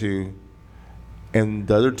the other two, and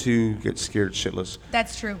the other two get scared shitless.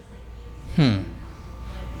 That's true. I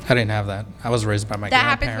didn't have that. I was raised by my That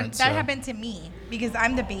happened. grandparents. That so happened to me because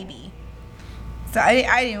I'm the baby. So I didn't.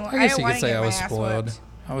 I guess didn't you wanna could say get I my was ass spoiled. whooped.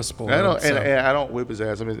 I was spoiled. I don't, so. and I don't whip his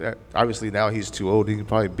ass. I mean, obviously now he's too old. He can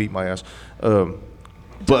probably beat my ass. Don't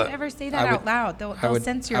But ever say I that would- out loud. They'll I would-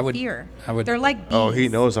 sense I your would- fear. I would- They're like bees. oh, he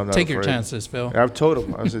knows I'm not Take afraid. your chances, Phil. I've told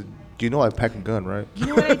him. I said, you know I pack a gun, right? You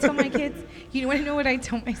know what I tell my kids? You want to know what I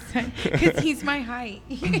told my son? Because he's my height.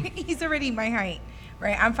 He's already my height,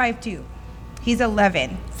 right? I'm 5'2". He's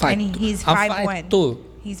 11, and he's 5'1".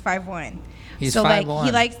 He's 5'1". He's so like 5'1".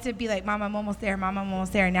 he likes to be like, "Mom, I'm almost there. Mom, I'm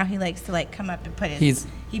almost there." And now he likes to like come up and put his.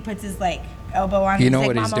 He puts his like elbow on. You He's know like,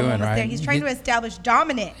 what "Mom, he's I'm doing, almost right? there." He's trying to establish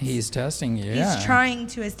dominance. He's testing you. Yeah. He's trying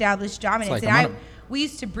to establish dominance. like, And we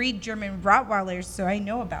used to breed German Rottweilers, so I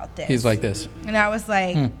know about this. He's like this. And I was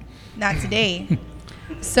like, not today.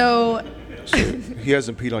 So He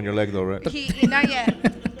hasn't peed on your leg though, right? not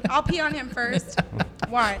yet. I'll pee on him first.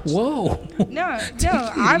 Watch. Whoa. No,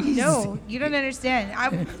 you don't understand.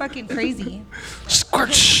 I'm fucking crazy.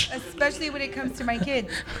 Squirch. Especially when it comes to my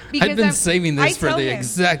kids. I've been saving I this for tell the him-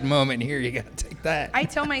 exact moment. Here, you gotta take that. I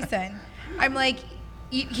tell my son, I'm like,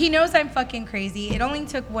 he knows I'm fucking crazy. It only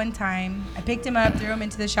took one time. I picked him up, threw him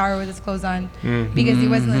into the shower with his clothes on because he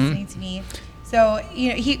wasn't listening to me. So,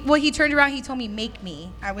 he turned around, he told me, make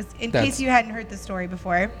me. Case you hadn't heard the story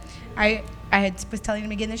before, I was telling him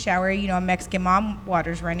to get in the shower. Mexican mom,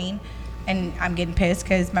 water's running, and I'm getting pissed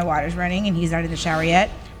because my water's running and he's not in the shower yet.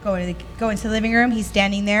 Go into the living room. He's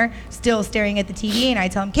standing there, still staring at the TV, and I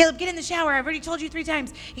tell him, Caleb, get in the shower. I've already told you 3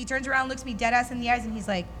 times. He turns around, looks me dead ass in the eyes, and he's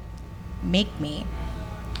like, make me.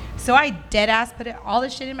 So I dead ass put all the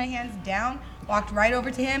shit in my hands down, walked right over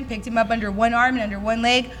to him, picked him up under one arm and under one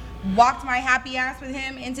leg, walked my happy ass with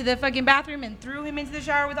him into the fucking bathroom and threw him into the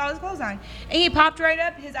shower with all his clothes on. And he popped right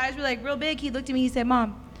up. His eyes were like real big. He looked at me. He said,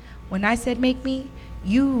 Mom, when I said make me,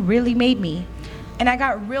 you really made me. And I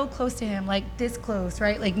got real close to him, like this close,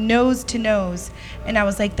 right? Like nose to nose. And I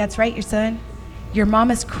was like, that's right, your son. Your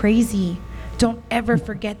mama's crazy. Don't ever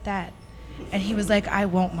forget that. And he was like, I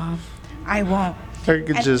won't, Mom. I won't. I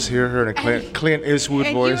could just hear her in a Clint Eastwood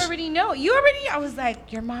And voice. you already know. I was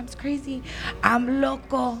like, your mom's crazy. I'm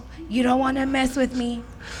loco. You don't want to mess with me.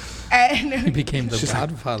 And He became the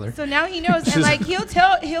godfather. so now he knows. And like he'll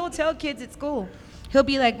tell kids at school. He'll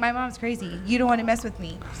be like, my mom's crazy. You don't want to mess with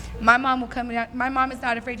me. My mom will come down. My mom is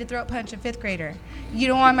not afraid to throat punch a 5th grader. You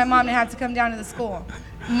don't want my mom to have to come down to the school.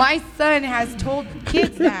 My son has told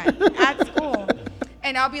kids that at school.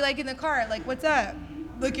 And I'll be like in the car, like, what's up?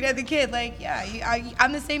 Looking at the kid like, yeah,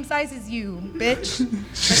 I'm the same size as you, bitch.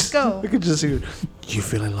 Let's go. I could just hear, you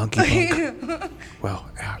feeling lunky punk? Well,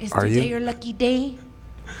 Is are today you? your lucky day?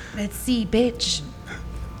 Let's see, bitch.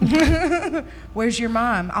 Where's your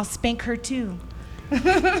mom? I'll spank her too.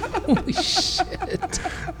 Holy shit.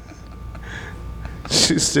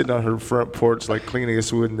 She's sitting on her front porch like Clint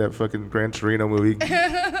Eastwood in that fucking Gran Torino movie.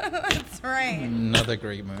 That's right. Another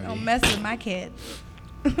great movie. Don't mess with my kid.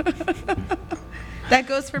 That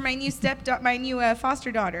goes for my new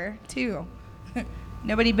foster daughter too.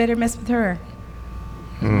 Nobody better mess with her.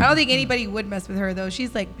 I don't think anybody would mess with her though.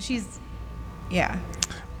 Yeah.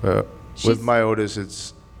 With my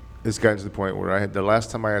oldest, it's gotten to the point where the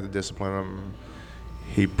last time I had to discipline him,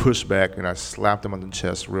 he pushed back and I slapped him on the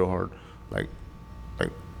chest real hard, like,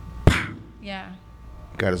 Yeah.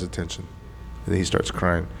 got his attention, and then he starts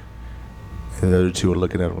crying, and the other two are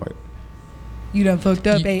looking at him like, You done fucked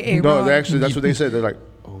up, no, Ron. actually that's what they said. They're like,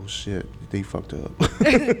 oh shit, they fucked up.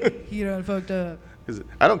 You done fucked up. 'Cause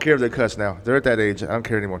I don't care if they cuss now. They're at that age. I don't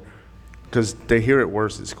care anymore. Because they hear it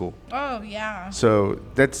worse at school. Oh yeah. So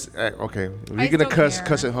that's okay. If I you're gonna still care.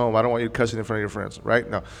 cuss at home. I don't want you cussing in front of your friends, right?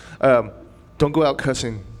 No, don't go out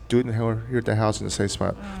cussing. Do it here at the house in a safe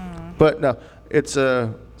spot. But no, it's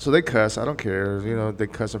so they cuss. I don't care. They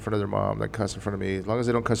cuss in front of their mom. They cuss in front of me. As long as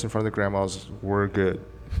they don't cuss in front of their grandmas, we're good.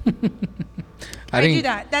 I do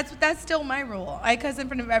that. That's still my rule. I cuss in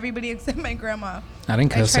front of everybody except my grandma. I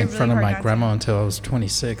didn't cuss try in really front of hard my not to. grandma until I was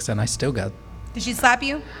 26, and I still got. Did she slap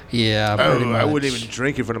you? Yeah, pretty much. I wouldn't even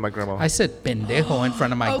drink in front of my grandma. I said pendejo in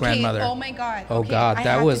front of my Okay, grandmother. oh my God. Oh Okay, God, I that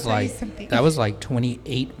have was to tell you like something.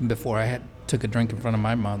 28 before I took a drink in front of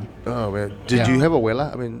my mom. Oh man, did Yeah. you have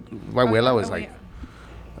abuela? I mean, my abuela was oh, like,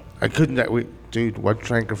 yeah. I couldn't. Dude, I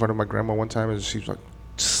drank in front of my grandma one time, and she was like,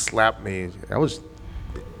 slapped me. I was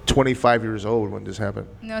 25 years old when this happened.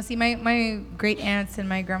 No, see, my great aunts and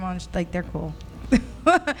my grandma, like, they're cool.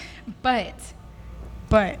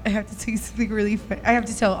 But I have to tell you something really funny. I have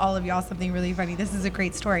to tell all of y'all something really funny. This is a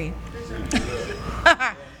great story.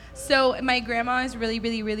 So my grandma is really,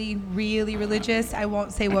 really, really, really religious. I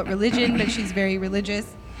won't say what religion, but she's very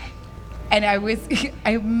religious. And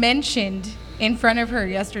I mentioned in front of her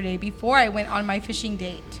yesterday, before I went on my fishing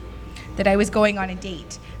date, that I was going on a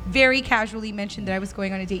date. Very casually mentioned that I was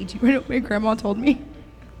going on a date. Do you know what my grandma told me?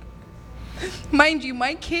 Mind you,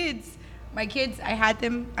 my kids, I had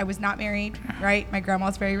them. I was not married, right? My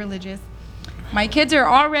grandma's very religious. My kids are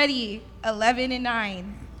already 11 and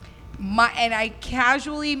 9. And I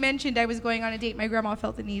casually mentioned I was going on a date. My grandma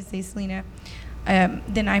felt the need to say, Selena,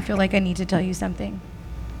 then I feel like I need to tell you something.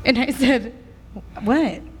 And I said,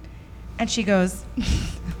 what? And she goes,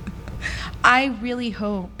 I really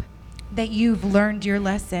hope that you've learned your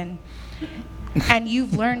lesson and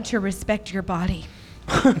you've learned to respect your body.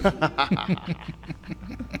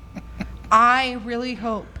 I really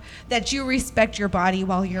hope that you respect your body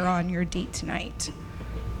while you're on your date tonight.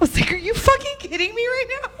 I was like, are you fucking kidding me right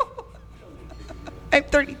now? I'm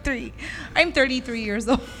 33. I'm 33 years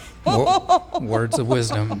old. Words of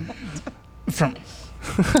wisdom from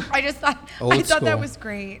I just thought Old I thought that school. was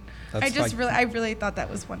great. That's I really thought that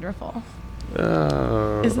was wonderful.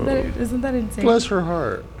 Oh. Isn't that insane? Bless her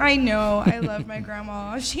heart. I know. I love my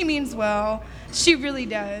grandma. She means well. She really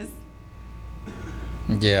does.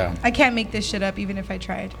 Yeah, I can't make this shit up even if I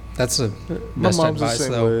tried. that's the My best mom's advice the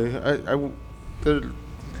same though. way.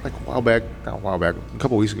 Like a while back, a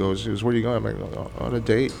couple weeks ago, she was, where are you going? I'm like, on a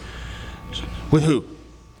date. With who?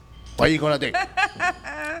 Why are you going on a date?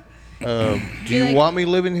 Do you like- want me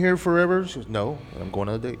living here forever? She goes, no, I'm going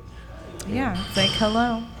on a date. Yeah. It's like,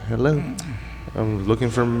 hello. Hello. I'm looking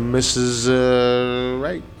for Mrs.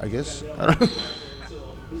 Right, I guess. I don't know.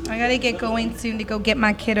 I gotta get going soon to go get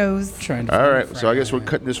my kiddos. Trying to All find a right, so I guess we're friend.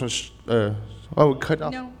 cutting this one. We're cutting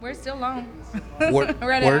off. No, we're still long. Word-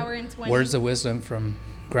 We're at an hour and 20. Words of wisdom from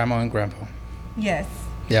Grandma and Grandpa. Yes.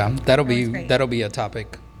 Yeah, that'll That was be great. that'll be a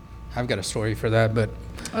topic. I've got a story for that, but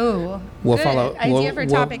Oh. We'll good follow- idea we'll- for a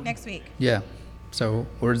we'll- topic next week. yeah. So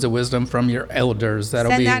words of wisdom from your elders.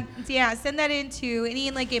 That'll Send be that. Yeah. Send that into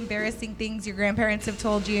any like embarrassing things your grandparents have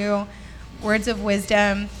told you. Words of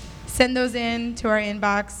wisdom. Send those in to our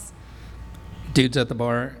inbox.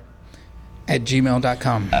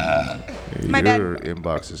 dudesatthebar@gmail.com. My bad. Your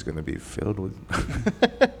inbox is going to be filled with.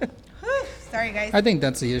 Sorry, guys. I think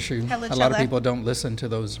that's the issue. Hella A lot of chella. people don't listen to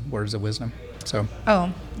those words of wisdom. So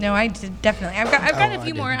Oh no, I did definitely. I've got Oh, a I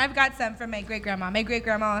few more. didn't. I've got some from my great grandma. My great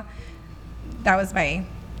grandma. That was my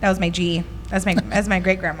G. That's my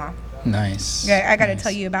great grandma. nice. Yeah, I got to Nice.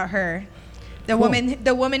 tell you about her. The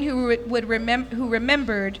Cool. woman who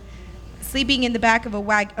remembered sleeping in the back of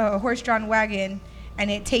a horse-drawn wagon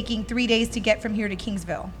and it taking 3 days to get from here to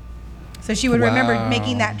Kingsville. So she would remember Wow.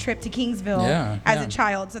 making that trip to Kingsville Yeah, as yeah. a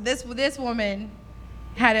child. So this woman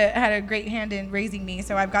had a great hand in raising me.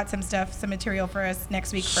 So I've got some material for us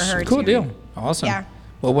next week for her. Cool to- deal. Awesome. Yeah.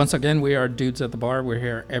 Well, once again, we are Dudes at the Bar. We're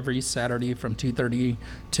here every Saturday from 2:30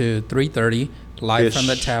 to 3:30, live from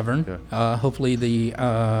the Ish. tavern. Hopefully,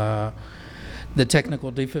 the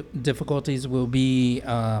technical difficulties will be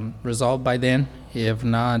resolved by then. If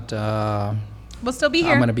not, We'll still be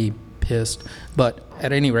here. I'm going to be pissed. But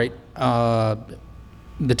at any rate,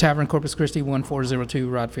 the Tavern, Corpus Christi, 1402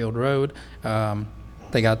 Rodfield Road.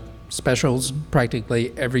 They got specials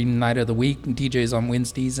practically every night of the week. DJs on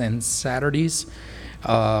Wednesdays and Saturdays.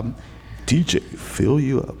 DJ, fill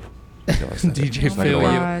you up. No, it's not DJ that. fill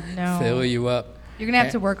God, no. fill you up. You're gonna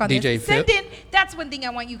have to work on DJ this. Send Phil- in. That's one thing I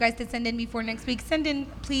want you guys to send in before next week. Send in,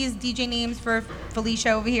 please, DJ names for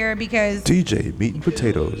Felicia over here because DJ, meat and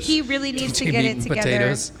potatoes. he really needs to DJ get meat it and together.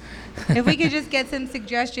 potatoes. If we could just get some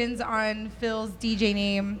suggestions on Phil's DJ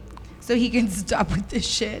name so he can stop with this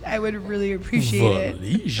shit, I would really appreciate it.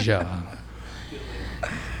 Felicia.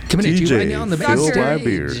 Coming at you DJ, right now on the fill main my stage.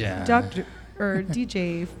 beer. Yeah. Doctor or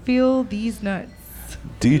DJ, feel these nuts.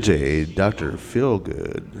 DJ, Dr.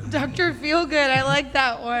 Feelgood. Dr. Feelgood, I like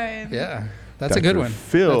that one. Yeah, that's a good Dr. one.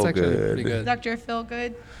 That's actually Feelgood. pretty good. Dr.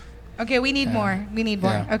 Feelgood. Okay, we need Yeah. more. We need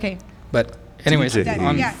more. Yeah. Okay. But anyways, DJ,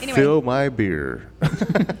 on, Yeah, anyway. fill my beer.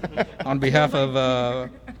 on behalf of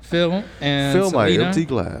Phil and Fill my Selena, empty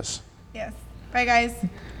glass. Yes. Bye, guys.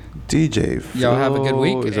 DJ, Y'all have a good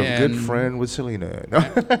week, Phil is a good and- friend with Selena. No.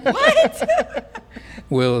 What?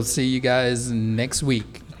 we'll see you guys next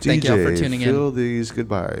week. Thank y'all for tuning fill in. these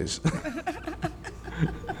goodbyes.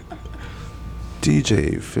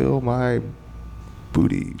 DJ, fill my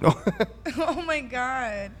booty. Oh my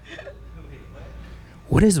God.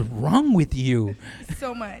 What is wrong with you?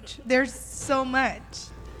 So much. There's so much.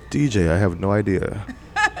 DJ, I have no idea.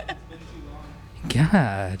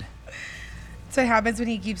 God. That's what happens when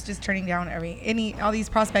he keeps just turning down all these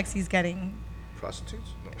prospects he's getting. Prostitutes?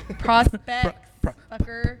 Prospects. Pro-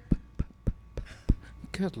 Fucker.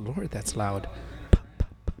 Good Lord, that's loud.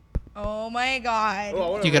 Oh my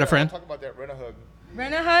God. You got a friend? Talk about that. Rent a hug.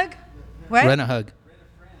 Rent a hug? What? Rent a hug.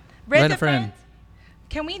 rent a friend.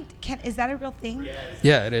 Is that a real thing?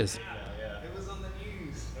 Yeah, it is. It was on the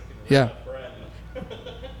news. Yeah.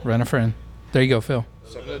 Rent a friend. There you go, Phil.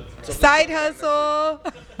 Side hustle.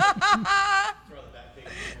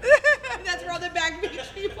 That's for all the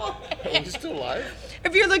backbeat people. He's still alive?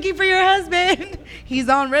 If you're looking for your husband, he's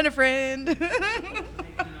on Rent a Friend.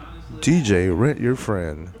 DJ, rent your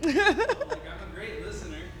friend. I'm a great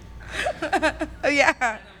listener. Oh,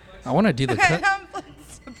 yeah. I want to do the cut. I'm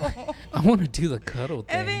flexible. I want to do the cuddle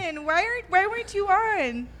thing. Evan, why weren't you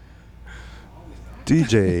on?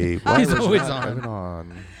 DJ, why He's was always not on. Evan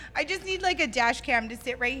on? I just need like a dash cam to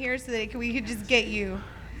sit right here so that we could just get you.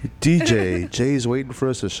 DJ, Jay's waiting for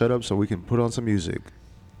us to shut up so we can put on some music.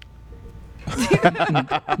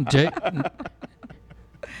 Jay,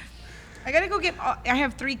 I gotta go get. I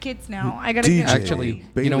have 3 kids now. I gotta DJ. go. actually,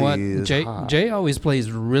 you know what? Bailey is Jay, hot. Jay always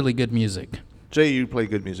plays really good music. Jay, you play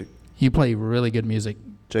good music. You play really good music.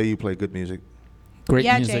 Jay, you play good music. Great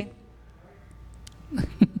Yeah, music. Jay.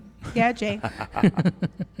 Yeah, Jay.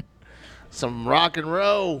 Some rock and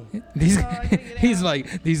roll. These, I gotta get he's out.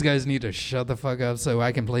 like, these guys need to shut the fuck up so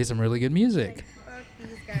I can play some really good music. Fuck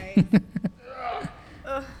these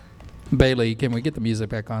guys. Bailey, can we get the music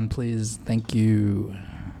back on, please? Thank you.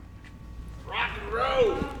 Rock and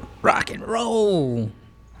roll. Rock and roll.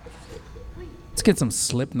 Let's get some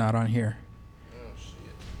Slipknot on here.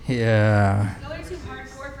 Yeah. Y'all are too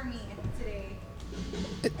hardcore for me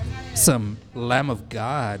today. Some Lamb of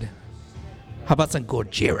God. How about some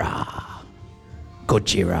Gojira?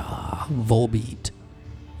 Gojira. Volbeat.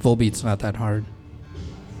 Volbeat's not that hard.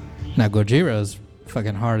 Now Gojira's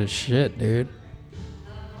fucking hard as shit, dude.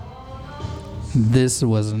 This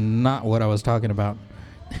was not what I was talking about.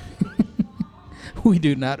 We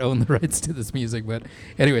do not own the rights to this music, but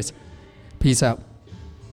anyways, peace out.